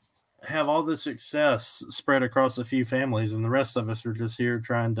have all this success spread across a few families, and the rest of us are just here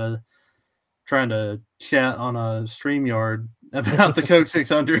trying to chat on a StreamYard about the Coke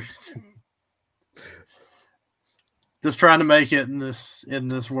 600. Just trying to make it in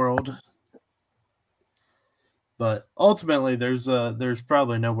this world. But ultimately, there's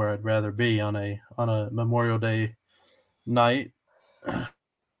probably nowhere I'd rather be on a Memorial Day night. I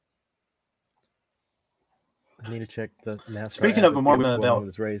need to check the NASCAR. Speaking of Memorial Day,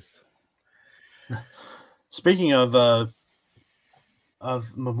 this race. Speaking of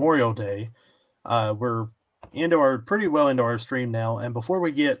Memorial Day, we're pretty well into our stream now. And before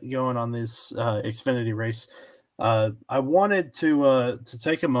we get going on this Xfinity race, I wanted to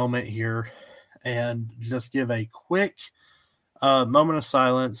take a moment here and just give a quick moment of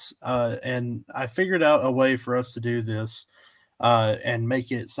silence. And I figured out a way for us to do this and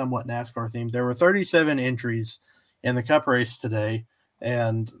make it somewhat NASCAR themed. There were 37 entries in the Cup race today,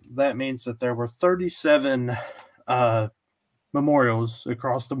 and that means that there were 37 memorials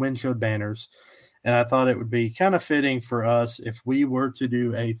across the windshield banners. And I thought it would be kind of fitting for us if we were to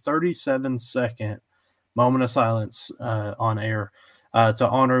do a 37-second moment of silence on air. To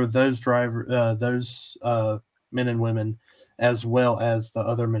honor those men and women, as well as the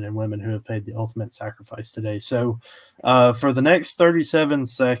other men and women who have paid the ultimate sacrifice today. So for the next 37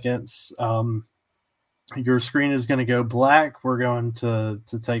 seconds, your screen is going to go black. We're going to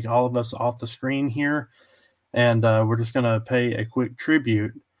take all of us off the screen here. and we're just going to pay a quick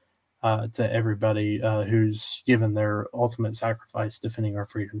tribute to everybody who's given their ultimate sacrifice defending our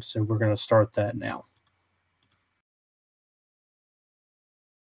freedom. So we're going to start that now.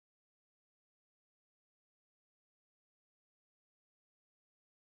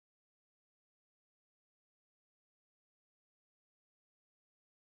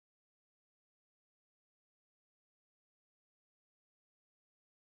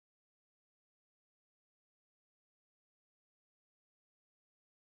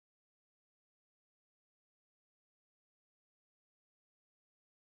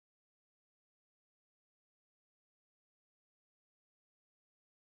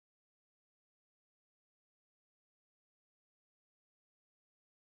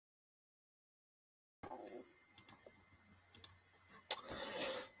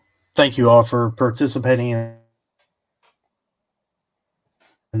 Thank you all for participating in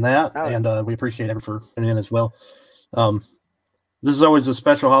that, and we appreciate everyone for tuning in as well. This is always a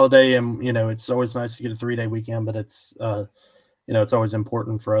special holiday, and it's always nice to get a 3-day weekend, but it's it's always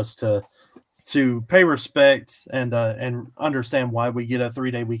important for us to pay respect and understand why we get a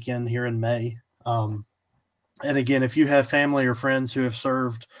 3-day weekend here in May. And again, if you have family or friends who have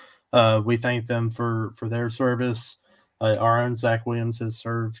served, we thank them for their service. Our own Zach Williams has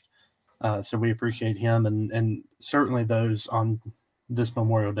served, so we appreciate him, and certainly those on this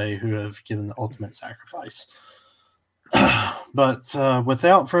Memorial Day who have given the ultimate sacrifice. But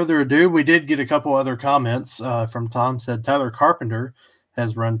without further ado, we did get a couple other comments from Tom. Said Tyler Carpenter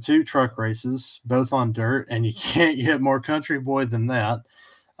has run 2 truck races, both on dirt, and you can't get more country boy than that.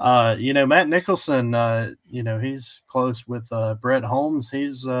 Matt Nicholson, he's close with Brett Holmes.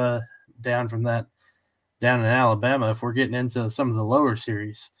 He's down in Alabama if we're getting into some of the lower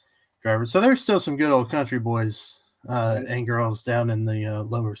series drivers. So there's still some good old country boys and girls down in the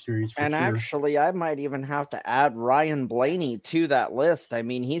lower series for and sure. Actually, I might even have to add Ryan Blaney to that list. I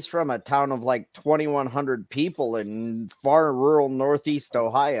mean, he's from a town of like 2,100 people in far rural Northeast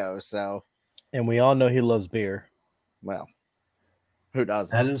Ohio. So, and we all know he loves beer. Well, who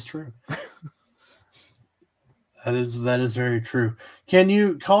doesn't? That is true. That is very true. Can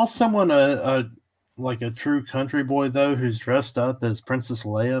you call someone a true country boy though, who's dressed up as Princess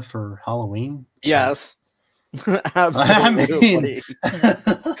Leia for Halloween? Yes. Absolutely.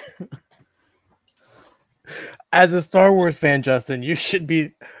 As a Star Wars fan, Justin, you should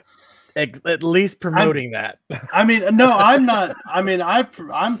be at least promoting that. I mean, no, I'm not. I mean,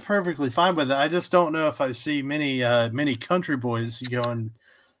 I'm perfectly fine with it. I just don't know if I see many country boys going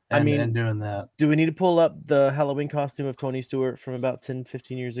and doing that. Do we need to pull up the Halloween costume of Tony Stewart from about 10,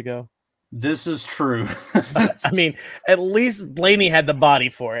 15 years ago? This is true. I mean, at least Blaney had the body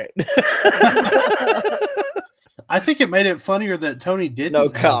for it. I think it made it funnier that Tony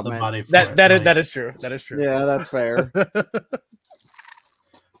didn't have the body for it. That is true. That is true. Yeah, that's fair.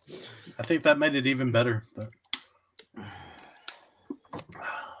 I think that made it even better. But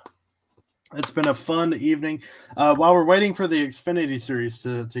it's been a fun evening. While we're waiting for the Xfinity series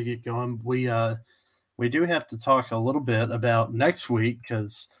to get going, we do have to talk a little bit about next week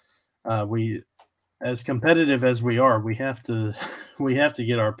because we, as competitive as we are, we have to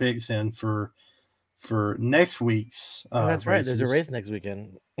get our picks in for next week's. That's right. Races. There's a race next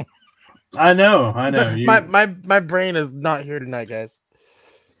weekend. I know. My brain is not here tonight, guys.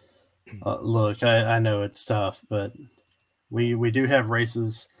 Look, I know it's tough, but we do have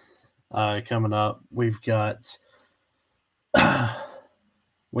races coming up. We've got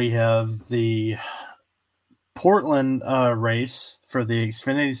we have the Portland race for the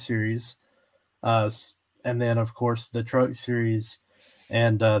Xfinity Series, and then of course the Truck Series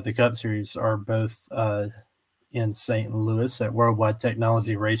and the Cup Series are both in St. Louis at Worldwide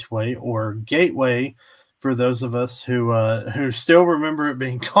Technology Raceway, or Gateway for those of us who still remember it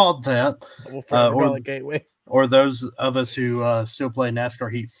being called that, or call it Gateway, or those of us who still play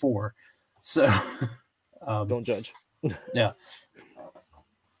NASCAR Heat 4. So don't judge. Yeah,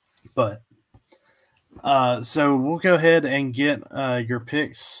 but so we'll go ahead and get your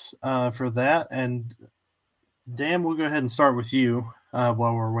picks for that, and Dan, we'll go ahead and start with you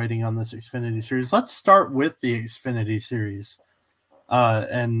while we're waiting on this Xfinity Series. Let's start with the Xfinity Series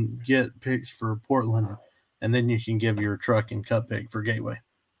and get picks for Portland, and then you can give your Truck and Cup pick for Gateway.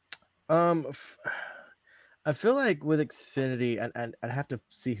 I feel like with Xfinity, and I'd have to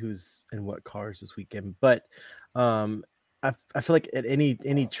see who's in what cars this weekend, but I feel like at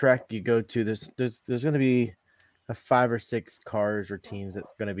any track you go to, there's going to be 5 or 6 cars or teams that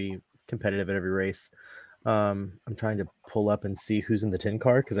are going to be competitive at every race. I'm trying to pull up and see who's in the 10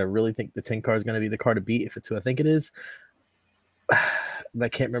 car, because I really think the 10 car is going to be the car to beat if it's who I think it is. But I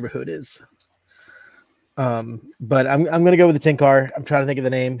can't remember who it is. But I'm gonna go with the 10 car. I'm trying to think of the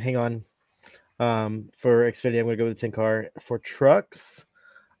name. Hang on. For Xfinity, I'm gonna go with the 10 car. For trucks,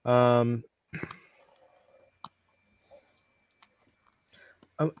 I'm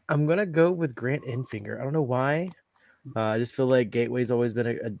gonna go with Grant Enfinger. I don't know why. I just feel like Gateway's always been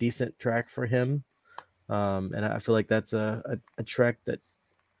a decent track for him. And I feel like that's a track that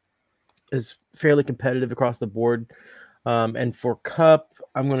is fairly competitive across the board. And for Cup,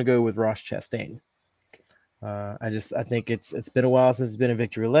 I'm going to go with Ross Chastain. I think it's been a while since he's been in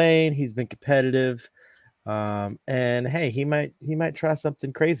victory lane. He's been competitive, and hey, he might try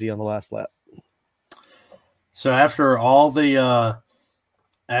something crazy on the last lap. So after all the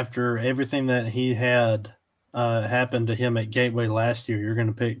after everything that he had happened to him at Gateway last year, you're going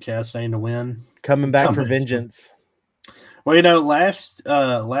to pick Chastain to win. Coming back for vengeance. Well,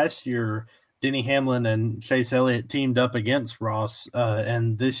 last year, Denny Hamlin and Chase Elliott teamed up against Ross,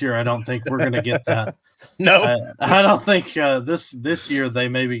 and this year I don't think we're going to get that. No, I don't think this year they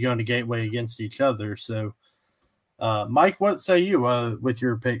may be going to Gateway against each other. So, Mike, what say you with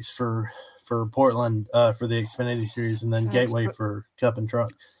your picks for Portland for the Xfinity Series, and then Gateway for Cup and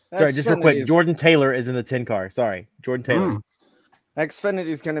Truck? Sorry, just real quick. Jordan Taylor is in the 10 car. Sorry, Jordan Taylor. Xfinity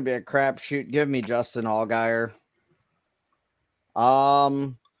is going to be a crapshoot. Give me Justin Allgaier.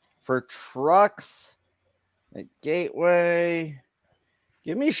 For trucks at Gateway,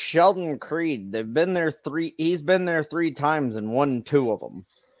 give me Sheldon Creed. They've been there he's been there 3 times and won 2 of them.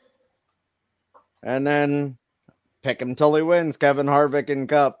 And then pick him till he wins, Kevin Harvick and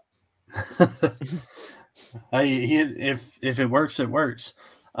Cup. If it works, it works.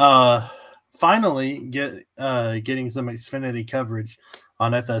 Finally, getting some Xfinity coverage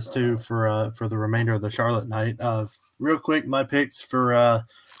on FS2 for the remainder of the Charlotte night. Real quick, my picks for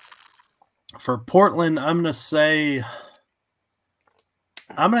Portland, I'm going to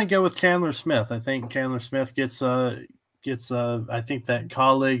go with Chandler Smith. I think Chandler Smith gets I think that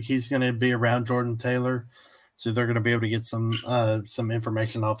colleague, he's going to be around Jordan Taylor, so they're going to be able to get some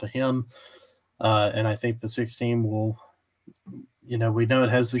information off of him. And I think the 16 will, we know it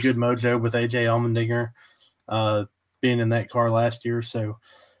has a good mojo with AJ Allmendinger being in that car last year. So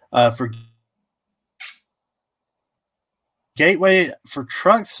for Gateway, for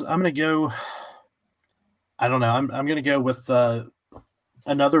trucks, I'm going to go, I don't know, I'm going to go with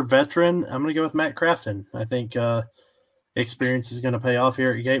another veteran. I'm going to go with Matt Crafton. I think experience is going to pay off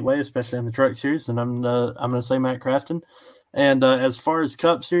here at Gateway, especially in the truck series, and I'm going to say Matt Crafton. And as far as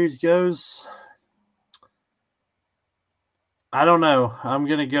Cup Series goes, I don't know. I'm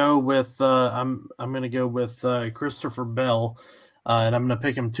going to go with Christopher Bell, and I'm going to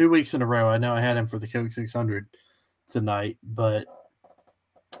pick him 2 weeks in a row. I know I had him for the Coke 600 tonight, but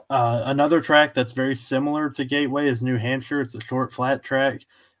another track that's very similar to Gateway is New Hampshire. It's a short, flat track.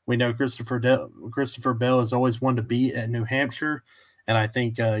 We know Christopher Bell has always wanted to beat at New Hampshire, and I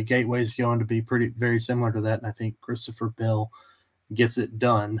think Gateway is going to be very similar to that, and I think Christopher Bell gets it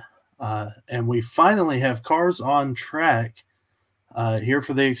done. And we finally have cars on track here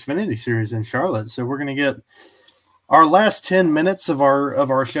for the Xfinity Series in Charlotte. So we're going to get our last 10 minutes of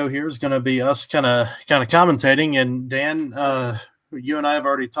our show here is going to be us kind of commentating. And Dan, you and I have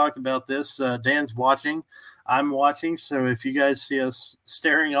already talked about this. Dan's watching. I'm watching. So if you guys see us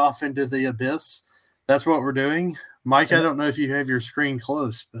staring off into the abyss, that's what we're doing. Mike, I don't know if you have your screen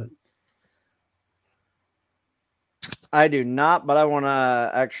close, but I do not, but I want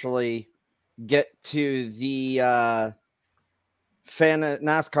to actually get to the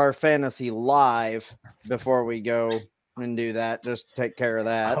NASCAR Fantasy Live before we go and do that. Just take care of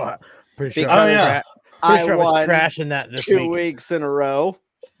that. Oh, pretty sure. I was trashing that this 2 weeks in a row.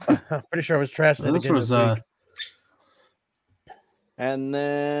 Pretty sure I was trashing it again this week. And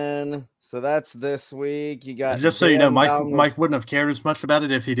then, so that's this week. You got just so you know, Mike wouldn't have cared as much about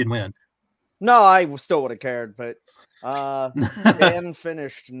it if he didn't win. No, I still would have cared, but Dan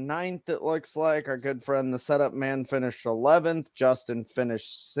finished 9th, it looks like. Our good friend, the setup man, finished 11th. Justin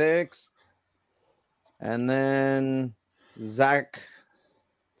finished 6th. And then Zach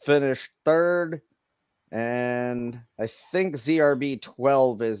finished 3rd. And I think ZRB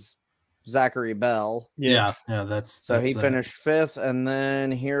 12 is Zachary Bell. Yeah, he finished 5th. And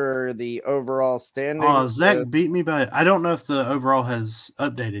then here are the overall standings. Oh, Zach beat me by, I don't know if the overall has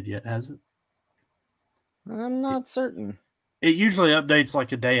updated yet, has it? I'm not certain. It usually updates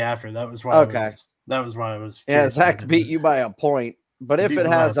like a day after. That was why. Okay. That was why I was. Yeah, Zach beat you by a point. But if it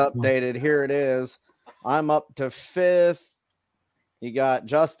has updated, here it is. I'm up to 5th. You got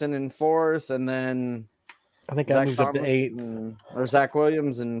Justin in 4th, and then I think I moved up to 8th. Or Zach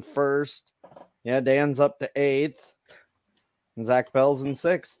Williams in 1st. Yeah, Dan's up to 8th. And Zach Bell's in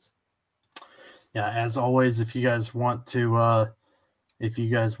 6th. Yeah, as always, if you guys want to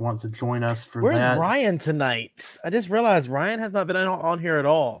join us for Where's that. Ryan tonight? I just realized Ryan has not been on here at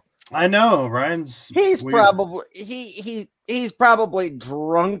all. I know he's probably he's probably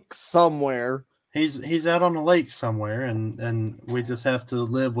drunk somewhere. He's out on the lake somewhere, and we just have to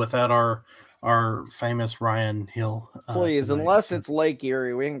live without our famous Ryan Hill. Please, tonight, unless it's Lake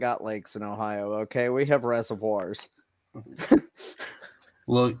Erie, we ain't got lakes in Ohio. Okay, we have reservoirs.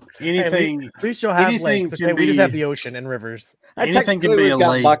 Look, anything. At least you'll have lakes. Okay, we just have the ocean and rivers. Anything can be a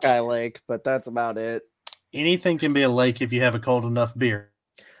lake. Buckeye Lake, but that's about it. Anything can be a lake if you have a cold enough beer.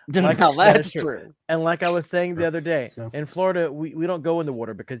 Now that's true. And like I was saying the other day, in Florida, we don't go in the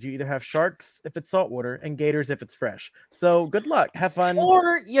water because you either have sharks if it's saltwater and gators if it's fresh. So good luck, have fun.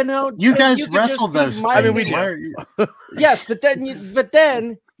 Or you guys wrestle those. I mean, we do. Yes, but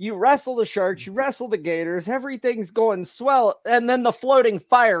then you wrestle the sharks, you wrestle the gators, everything's going swell, and then the floating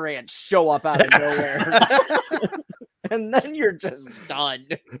fire ants show up out of nowhere. And then you're just done.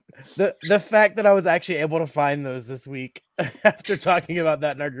 The fact that I was actually able to find those this week after talking about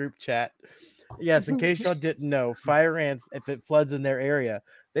that in our group chat. Yes, in case y'all didn't know, fire ants, if it floods in their area,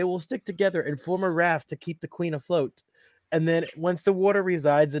 they will stick together and form a raft to keep the queen afloat. And then once the water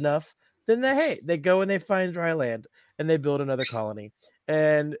resides enough, then they go and they find dry land and they build another colony.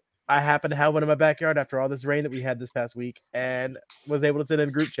 And I happened to have one in my backyard after all this rain that we had this past week and was able to send in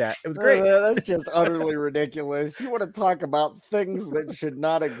a group chat. It was great. That's just utterly ridiculous. You want to talk about things that should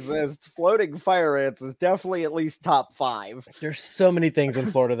not exist. Floating fire ants is definitely at least top 5. There's so many things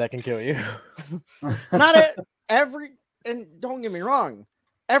in Florida that can kill you. And don't get me wrong,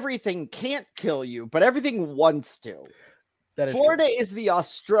 everything can't kill you, but everything wants to. Florida is the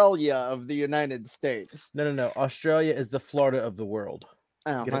Australia of the United States. No. Australia is the Florida of the world.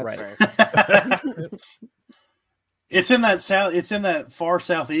 Oh, get it right. It's in that far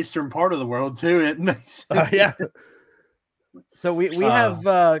southeastern part of the world too, isn't it? Yeah. So we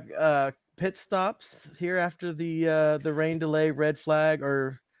have pit stops here after the rain delay, red flag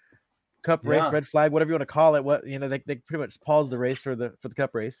or cup race, red flag, whatever you want to call it. They pretty much paused the race for the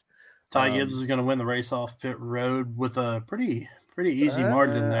cup race. Ty Gibbs is going to win the race off pit road with a pretty easy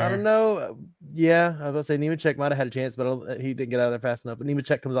margin there. I don't know. Yeah, I was about to say Nemechek might have had a chance, but he didn't get out of there fast enough. But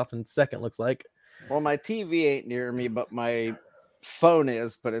Nemechek comes off in second, looks like. Well, my TV ain't near me, but my phone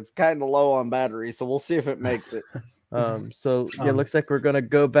is, but it's kind of low on battery, so we'll see if it makes it. It looks like we're going to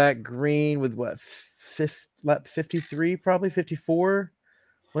go back green with what, lap 53, probably 54,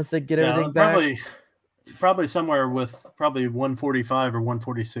 once they get everything back. Probably somewhere with probably 145 or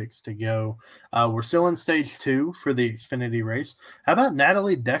 146 to go. We're still in stage 2 for the Xfinity race. How about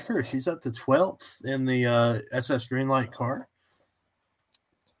Natalie Decker? She's up to 12th in the SS Greenlight car.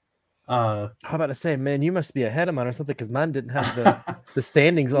 How about to say, man, you must be ahead of mine or something because mine didn't have the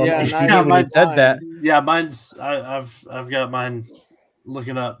standings on TV when you said that. Yeah, mine's I've got mine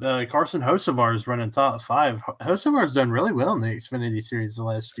looking up. Carson Hocevar is running top 5. Hocevar's done really well in the Xfinity series the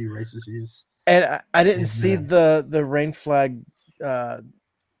last few races. And I didn't see the rain flag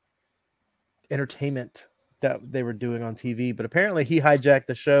entertainment that they were doing on TV, but apparently he hijacked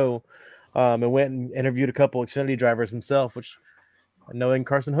the show and went and interviewed a couple Xfinity drivers himself, which, knowing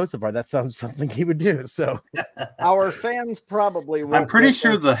Carson Hocevar, that sounds something he would do. So our fans probably won't. I'm pretty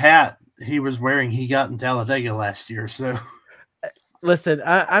sure the hat he was wearing he got in Talladega last year. So listen,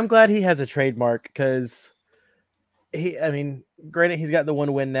 I'm glad he has a trademark because granted he's got the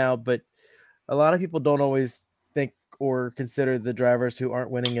one win now, but a lot of people don't always think or consider the drivers who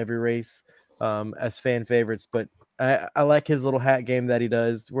aren't winning every race as fan favorites, but I like his little hat game that he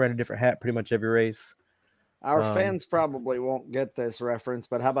does, wearing a different hat pretty much every race. Our fans probably won't get this reference,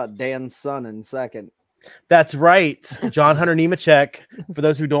 but how about Dan's son in second? That's right. John Hunter Nemechek. For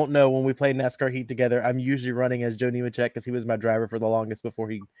those who don't know, when we play NASCAR Heat together, I'm usually running as Joe Nemechek because he was my driver for the longest before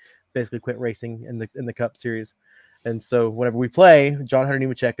he basically quit racing in the Cup Series. And so whenever we play, John Hunter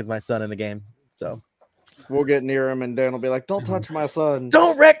Nemechek is my son in the game. So we'll get near him and Dan will be like, "Don't touch my son.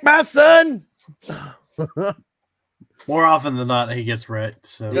 Don't wreck my son." More often than not, he gets wrecked.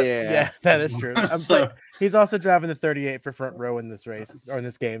 So yeah, that is true. He's also driving the 38 for front row in this race or in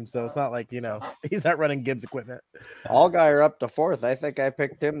this game, so it's not like he's not running Gibbs equipment. All guy are up to 4th. I think I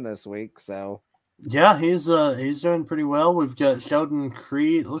picked him this week. So yeah, he's doing pretty well. We've got Sheldon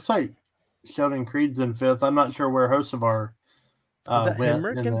Creed. It looks like Sheldon Creed's in 5th. I'm not sure where Hocevar went.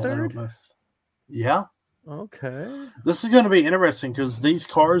 Hemrick in 3rd? Yeah. Okay. This is going to be interesting because these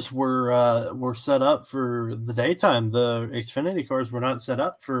cars were set up for the daytime. The Xfinity cars were not set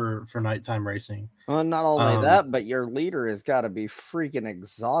up for nighttime racing. Well, not only that, but your leader has got to be freaking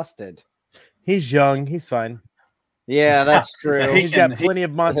exhausted. He's young. He's fine. Yeah, that's true. He's got plenty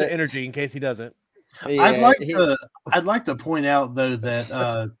of monster energy in case he doesn't. Yeah, I'd like to point out though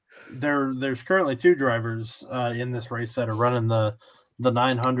that there's currently 2 drivers in this race that are running the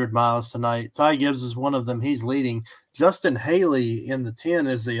 900 miles tonight. Ty Gibbs is one of them. He's leading. Justin Haley in the 10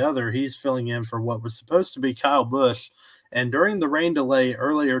 is the other. He's filling in for what was supposed to be Kyle Busch. And during the rain delay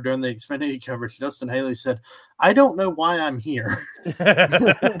earlier during the Xfinity coverage, Justin Haley said, "I don't know why I'm here."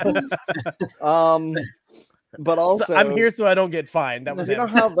 But also, I'm here so I don't get fined. That was you know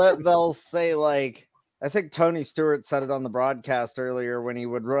how they'll say, like, I think Tony Stewart said it on the broadcast earlier when he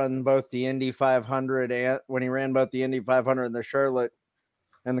would run both the Indy 500 and when he ran both the Indy 500 and the Charlotte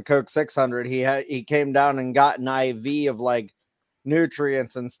and the Coke 600, he came down and got an IV of like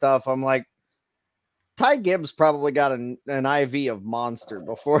nutrients and stuff. I'm like, Ty Gibbs probably got an IV of Monster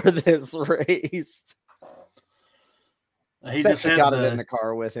before this race. He just got it in the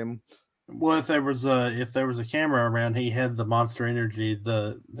car with him. Well, if there was a camera around, he had the Monster Energy,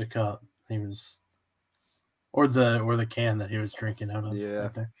 the cup. He was, or the can that he was drinking out of. Yeah.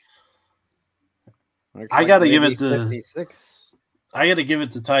 Right there. I got to give it to 56. I got to give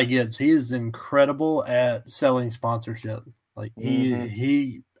it to Ty Gibbs. He is incredible at selling sponsorship. Like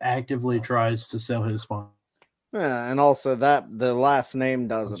he actively tries to sell his sponsor. Yeah, and also that the last name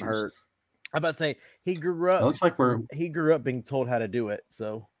doesn't hurt. I'm about to say he grew up. It looks like he grew up being told how to do it.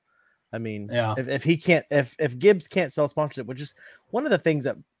 So, I mean, yeah. if Gibbs can't sell sponsorship, which is one of the things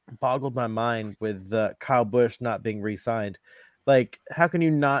that boggled my mind with Kyle Busch not being re-signed. Like, how can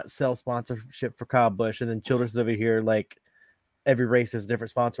you not sell sponsorship for Kyle Busch and then Childress over here? Like, every race is a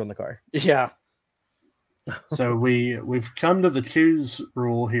different sponsor on the car. Yeah. So we've come to the choose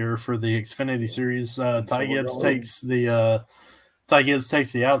rule here for the Xfinity Series. Ty Gibbs takes the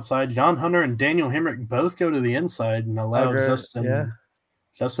outside. John Hunter and Daniel Hemrick both go to the inside and allow Justin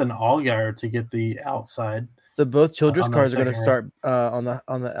Allgaier to get the outside. So both Childress cars are going to start on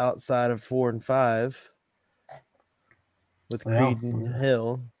the outside of 4 and 5 with Creed and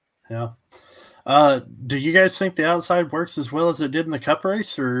Hill. Yeah. Do you guys think the outside works as well as it did in the Cup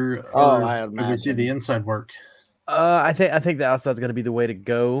race, or I do we see the inside work? I think the outside's going to be the way to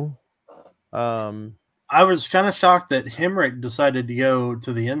go. I was kind of shocked that Hemrick decided to go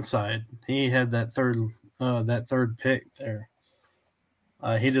to the inside. He had that third pick there.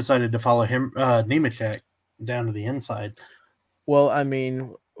 He decided to follow Nemechek down to the inside. Well, I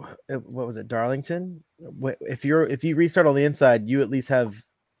mean, what was it, Darlington? If you restart on the inside, you at least have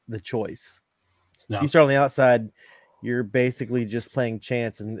the choice. No. If you start on the outside, you're basically just playing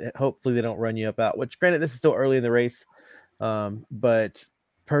chance, and hopefully they don't run you up out. Which, granted, this is still early in the race, but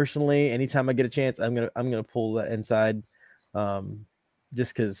personally, anytime I get a chance, I'm gonna pull that inside,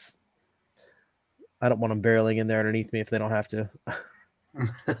 just because I don't want them barreling in there underneath me if they don't have to.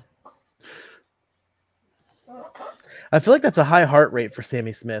 I feel like that's a high heart rate for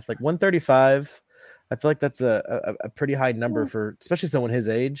Sammy Smith, like 135. I feel like that's a pretty high number for especially someone his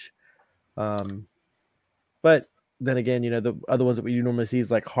age. But then again, the other ones that we normally see is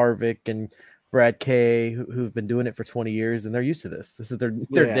like Harvick and Brad Kay, who've been doing it for 20 years, and they're used to this. This is their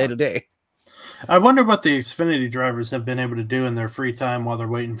day to day. I wonder what the Xfinity drivers have been able to do in their free time while they're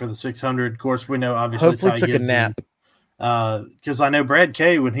waiting for the 600. Of course, we know obviously hopefully took a nap. Because I know Brad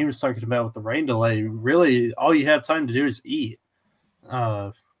Kay, when he was talking about with the rain delay, really all you have time to do is eat.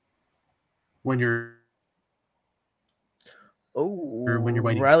 When you're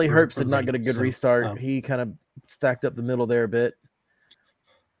waiting. Riley Herbst did not get a good restart. He kind of stacked up the middle there a bit.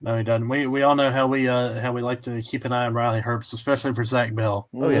 No, he doesn't. We all know how we like to keep an eye on Riley Herbst, especially for Zach Bell.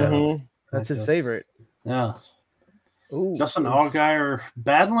 Oh yeah, that's his favorite. Yeah. Ooh, Justin Allgaier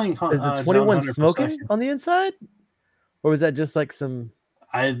battling. Is the 21 smoking on the inside, or was that just like some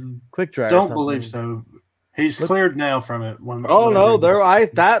quick dry? Don't believe so. He's cleared now from it.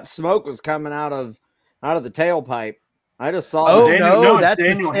 That smoke was coming out of the tailpipe. I just saw. Oh no, that's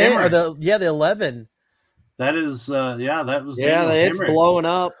Daniel the 10 Hemrick. or the 11. That is that was it's Hemrick. blowing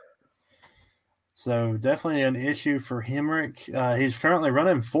up. So definitely an issue for Hemrick. He's currently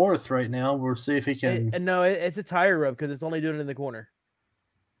running 4th right now. We'll see if he can. It's a tire rub because it's only doing it in the corner.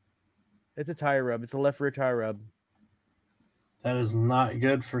 It's a tire rub. It's a left rear tire rub. That is not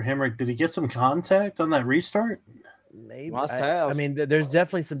good for Hemrick. Did he get some contact on that restart? Maybe. Must have. I mean, there's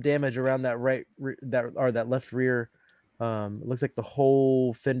definitely some damage around that that left rear. It looks like the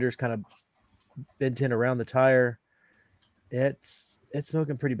whole fender's kind of bent in around the tire. It's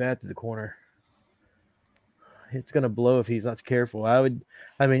smoking pretty bad through the corner. It's gonna blow if he's not careful. I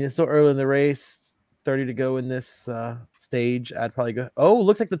mean, it's still early in the race. 30 to go in this stage. I'd probably go. Oh,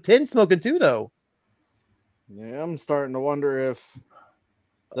 looks like the 10 smoking too, though. Yeah, I'm starting to wonder if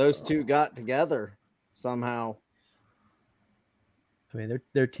those two got together somehow. I mean,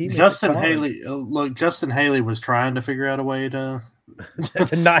 their team. Justin Haley. Look, Justin Haley was trying to figure out a way to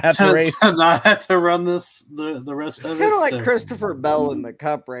to not have to race, to not have to run the rest of it. Kind of like Christopher Bell in the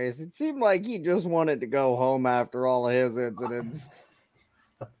Cup race. It seemed like he just wanted to go home after all of his incidents.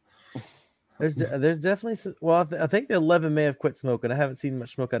 There's definitely I think the 11 may have quit smoking. I haven't seen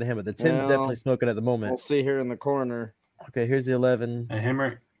much smoke out of him, but the 10's definitely smoking at the moment. We'll see here in the corner. Okay, here's the 11.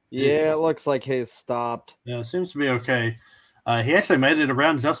 Hemrick. Yeah, it looks like his stopped. Yeah, it seems to be okay. He actually made it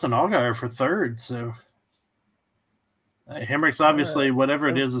around Justin Allgaier for third, so Hemrick's obviously whatever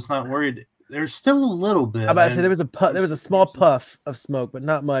it is, it's not worried. There's still a little bit. I'm about to say there was a small puff of smoke, but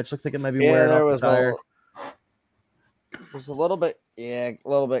not much. Looks like it might be wearing off the tire. There's a little bit, a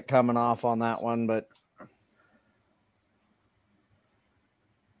little bit coming off on that one, but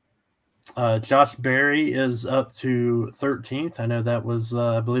Josh Berry is up to 13th. I know that was,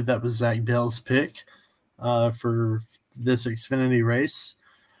 I believe that was Zach Bell's pick for this Xfinity race.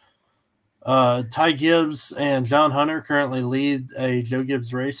 Ty Gibbs and John Hunter currently lead a Joe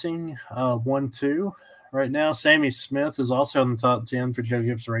Gibbs Racing 1-2 right now. Sammy Smith is also in the top 10 for Joe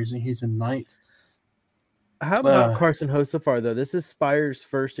Gibbs Racing. He's in 9th. How about Carson Hocevar, though? This is Spire's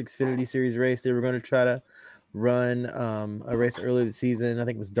first Xfinity Series race. They were going to try to run a race earlier this season. I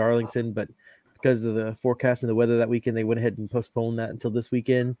think it was Darlington, but because of the forecast and the weather that weekend, they went ahead and postponed that until this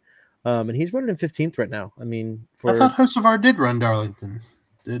weekend. And he's running in 15th right now. I mean, I thought Hocevar did run Darlington.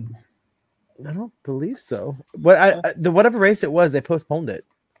 I don't believe so. But whatever race it was, they postponed it.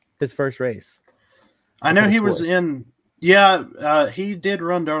 His first race. I know he was in. Yeah, he did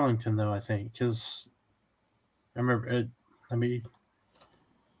run Darlington though. I think because I remember. Let me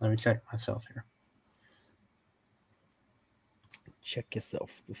check myself here. Check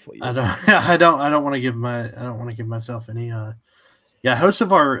yourself before you. I don't want to give myself any. Yeah,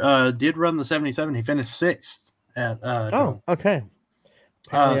 Hocevar did run the 77. He finished 6th at. Okay.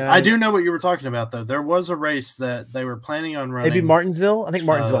 I do know what you were talking about, though. There was a race that they were planning on running. Maybe Martinsville? I think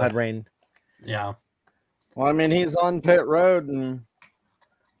Martinsville had rain. Yeah. Well, I mean, he's on pit road. And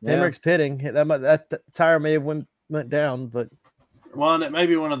Hemrick's pitting. That tire may have went down, but... Well, and it may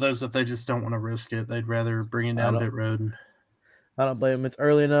be one of those that they just don't want to risk it. They'd rather bring it down pit road. I don't blame him. It's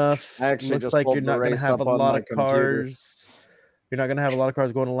early enough. Actually, looks like you're not going to have a lot of cars. You're not going to have a lot of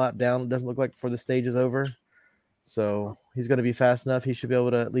cars going a lap down. It doesn't look like before the stage is over. So he's going to be fast enough. He should be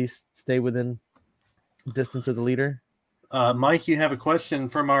able to at least stay within distance of the leader. Mike, you have a question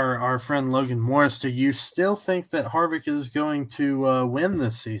from our friend Logan Morris. Do you still think that Harvick is going to win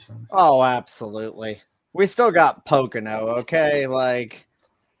this season? Oh, absolutely. We still got Pocono, okay? Like,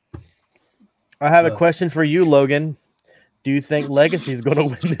 I have a question for you, Logan. Do you think Legacy is going to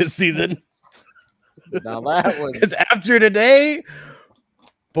win this season? Now that was... Because after today,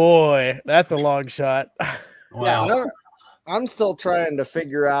 boy, that's a long shot. Wow. Yeah, I'm still trying to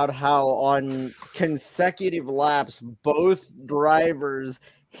figure out how on consecutive laps both drivers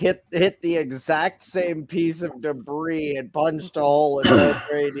hit the exact same piece of debris and punched a hole in both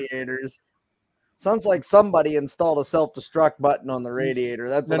radiators. Sounds like somebody installed a self-destruct button on the radiator.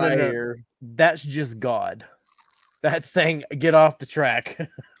 That's what I hear. That's just God. That's saying get off the track.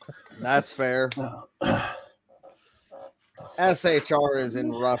 That's fair. SHR is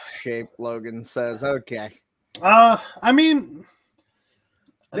in rough shape, Logan says. Okay. I mean,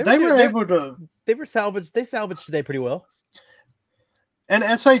 they salvaged today pretty well. And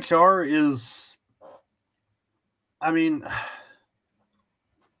SHR is, I mean,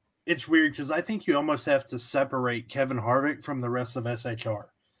 it's weird because I think you almost have to separate Kevin Harvick from the rest of SHR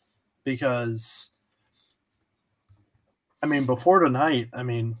because, I mean, before tonight, I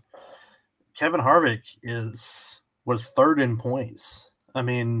mean, Kevin Harvick was third in points. I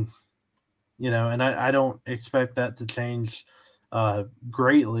mean, you know, and I don't expect that to change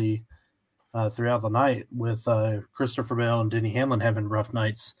greatly throughout the night with Christopher Bell and Denny Hamlin having rough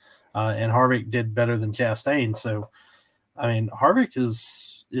nights, and Harvick did better than Chastain. So, I mean, Harvick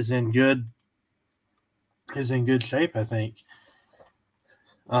is in good shape, I think,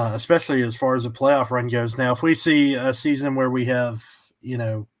 especially as far as the playoff run goes. Now, if we see a season where we have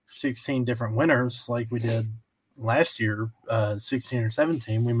 16 different winners like we did last year, 16 or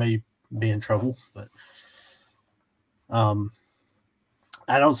 17, we may be in trouble, but I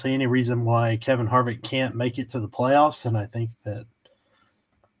don't see any reason why Kevin Harvick can't make it to the playoffs, and I think that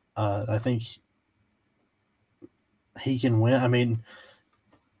he can win. I mean,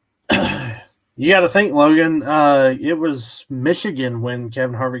 you got to think, Logan. It was Michigan when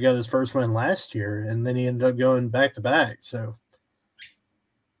Kevin Harvick got his first win last year, and then he ended up going back to back. So.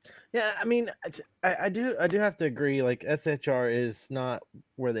 Yeah, I mean, I do have to agree. Like SHR is not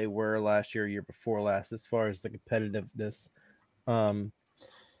where they were last year before last, as far as the competitiveness But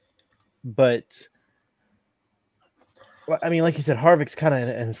I mean, like you said, Harvick's kind of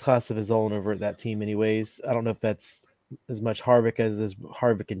in his class of his own over at that team, anyways. I don't know if that's as much Harvick as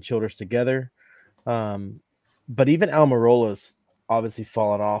Harvick and Childers together. But even Almirola's obviously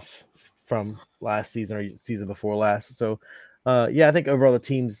fallen off from last season or season before last. So, yeah, I think overall the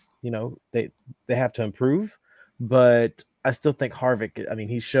teams, they have to improve. But I still think Harvick, I mean,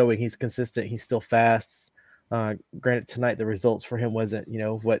 he's consistent. He's still fast. Granted, tonight the results for him wasn't,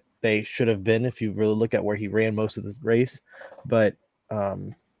 what they should have been if you really look at where he ran most of the race. But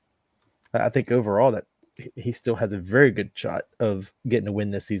I think overall that he still has a very good shot of getting a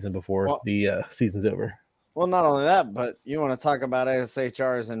win this season before the season's over. Well, not only that, but you want to talk about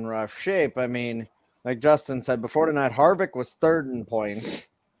SHRs in rough shape. I mean, like Justin said before tonight, Harvick was third in points.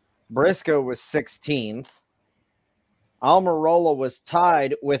 Briscoe was 16th. Almirola was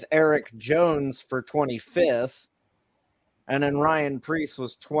tied with Eric Jones for 25th. And then Ryan Preece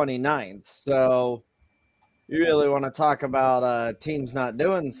was 29th. So you really want to talk about teams not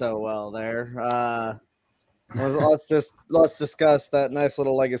doing so well there. Let's discuss that nice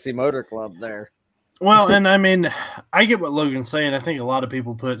little Legacy Motor Club there. Well, and I mean, I get what Logan's saying. I think a lot of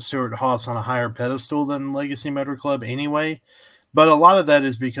people put Stewart-Haas on a higher pedestal than Legacy Motor Club anyway. But a lot of that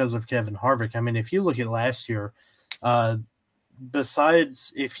is because of Kevin Harvick. I mean, if you look at last year,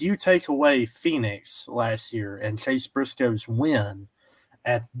 besides if you take away Phoenix last year and Chase Briscoe's win,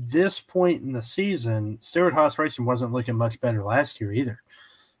 at this point in the season, Stewart-Haas Racing wasn't looking much better last year either.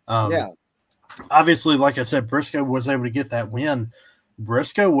 Obviously, like I said, Briscoe was able to get that win.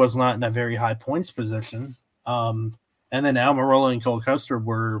 Briscoe was not in a very high points position. And then Almirola and Cole Custer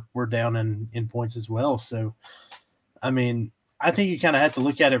were down in points as well. So, I mean, I think you kind of have to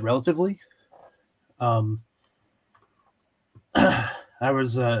look at it relatively. Logan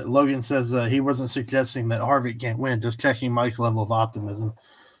says he wasn't suggesting that Harvick can't win, just checking Mike's level of optimism.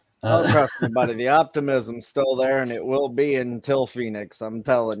 Don't trust me, buddy. The optimism's still there, and it will be until Phoenix, I'm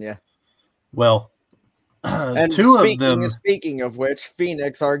telling you. Well, and two of them. Speaking of which,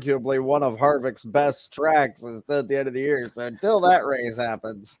 Phoenix, arguably one of Harvick's best tracks, is at the end of the year. So until that race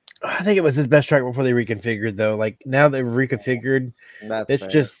happens, I think it was his best track before they reconfigured, though. Like now they've reconfigured,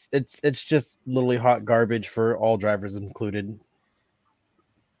 it's just literally hot garbage for all drivers included.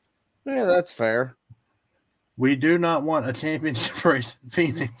 Yeah, that's fair. We do not want a championship race in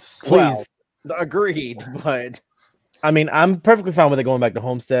Phoenix. Please. Well, agreed, but I mean, I'm perfectly fine with it going back to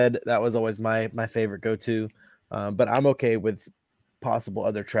Homestead. That was always my favorite go-to. But I'm okay with possible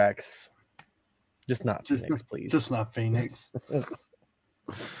other tracks. Just not Phoenix, please. Just not Phoenix.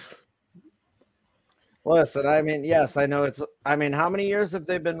 Listen, I mean, yes, I know how many years have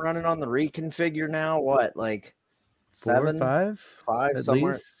they been running on the reconfigure now? What, like 7, 5,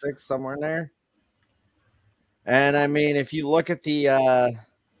 somewhere, least. 6, somewhere in there? And I mean, if you look at the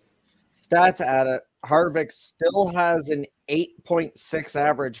stats at it, Harvick still has an 8.6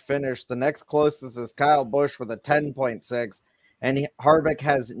 average finish. The next closest is Kyle Busch with a 10.6, and Harvick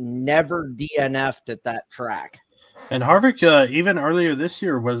has never DNF'd at that track. And Harvick, even earlier this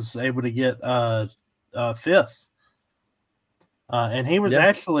year, was able to get fifth. And he was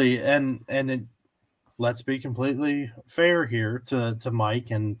actually, let's be completely fair here to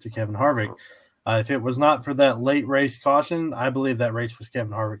Mike and to Kevin Harvick. If it was not for that late race caution, I believe that race was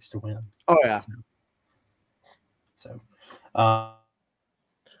Kevin Harvick's to win. Oh, yeah.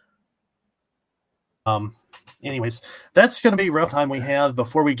 Anyways, that's going to be rough time we have.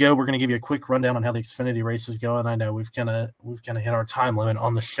 Before we go, we're going to give you a quick rundown on how the Xfinity race is going. I know we've kind of hit our time limit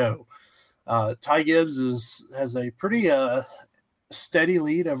on the show. Ty Gibbs has a pretty steady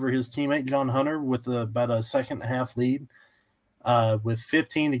lead over his teammate John Hunter with about a second half lead. With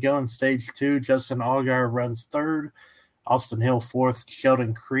 15 to go in stage 2, Justin Allgaier runs third. Austin Hill fourth.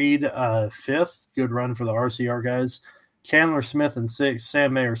 Sheldon Creed fifth. Good run for the RCR guys. Chandler Smith in sixth.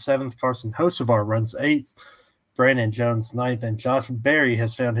 Sam Mayer seventh. Carson Hocevar runs eighth. Brandon Jones ninth. And Josh Berry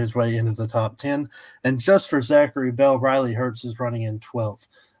has found his way into the top 10. And just for Zachary Bell, Riley Hertz is running in 12th,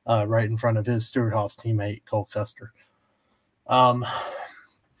 right in front of his Stewart-Haas teammate, Cole Custer.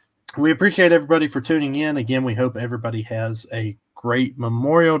 We appreciate everybody for tuning in. Again, we hope everybody has a great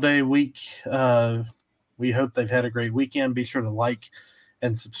Memorial Day week. We hope they've had a great weekend. Be sure to like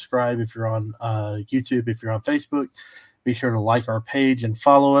and subscribe if you're on YouTube. If you're on Facebook, be sure to like our page and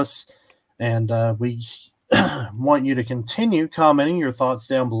follow us. And we want you to continue commenting your thoughts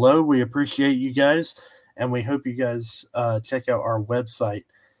down below. We appreciate you guys, and we hope you guys check out our website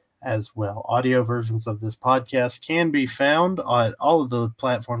as well. Audio versions of this podcast can be found on all of the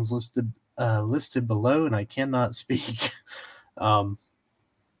platforms listed below, and I cannot speak.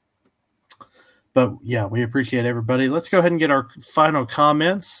 But yeah, we appreciate everybody. Let's go ahead and get our final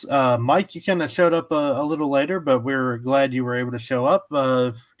comments. Mike, you kind of showed up a little later, but we're glad you were able to show up.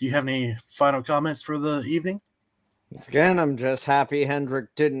 Do you have any final comments for the evening? Once again, I'm just happy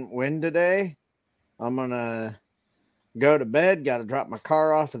Hendrick didn't win today. I'm going to go to bed. Got to drop my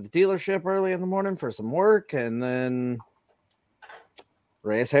car off at the dealership early in the morning for some work. And then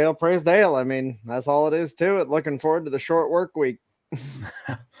raise hail, praise Dale. I mean, that's all it is to it. Looking forward to the short work week.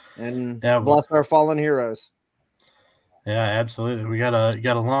 And bless our fallen heroes. Yeah, absolutely. We got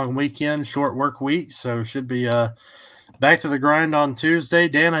a long weekend, short work week, so should be back to the grind on Tuesday.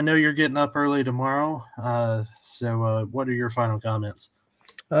 Dan, I know you're getting up early tomorrow. So what are your final comments?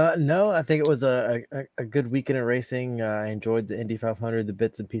 No, I think it was a good weekend of racing. I enjoyed the Indy 500, the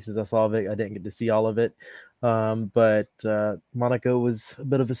bits and pieces I saw of it. I didn't get to see all of it. But Monaco was a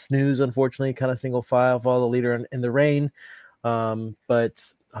bit of a snooze, unfortunately, kind of single file, follow the leader in the rain.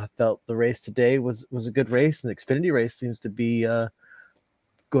 But I felt the race today was a good race, and the Xfinity race seems to be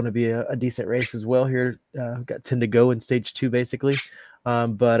going to be a decent race as well here. Got 10 to go in stage 2, basically.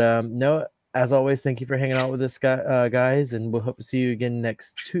 But no, as always, thank you for hanging out with us, guys, and we'll hope to see you again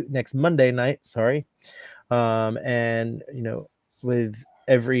next Monday night. Sorry. And with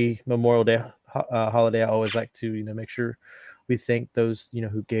every Memorial Day holiday, I always like to make sure we thank those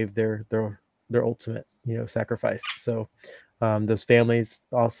who gave their ultimate sacrifice. So those families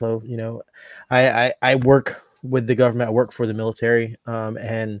also, I work with the government, I work for the military,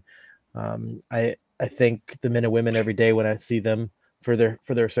 and I thank the men and women every day when I see them for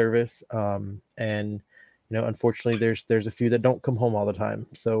their service. And unfortunately there's a few that don't come home all the time.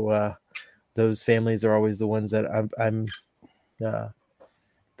 So those families are always the ones that I'm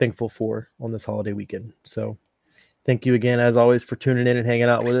thankful for on this holiday weekend. So thank you again, as always, for tuning in and hanging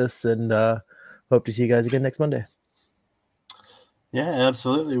out with us, and hope to see you guys again next Monday. Yeah,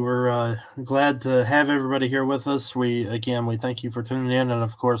 absolutely. We're glad to have everybody here with us. We thank you for tuning in, and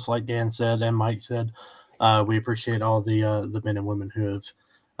of course, like Dan said and Mike said, we appreciate all the men and women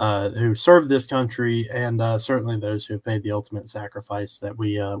who served this country, and certainly those who have paid the ultimate sacrifice that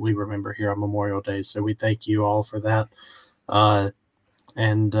we remember here on Memorial Day. So we thank you all for that.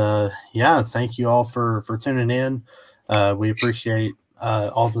 Thank you all for tuning in. We appreciate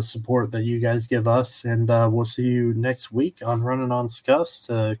all the support that you guys give us, and we'll see you next week on Runnin on Scuffs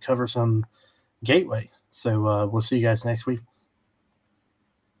to cover some Gateway. So we'll see you guys next week.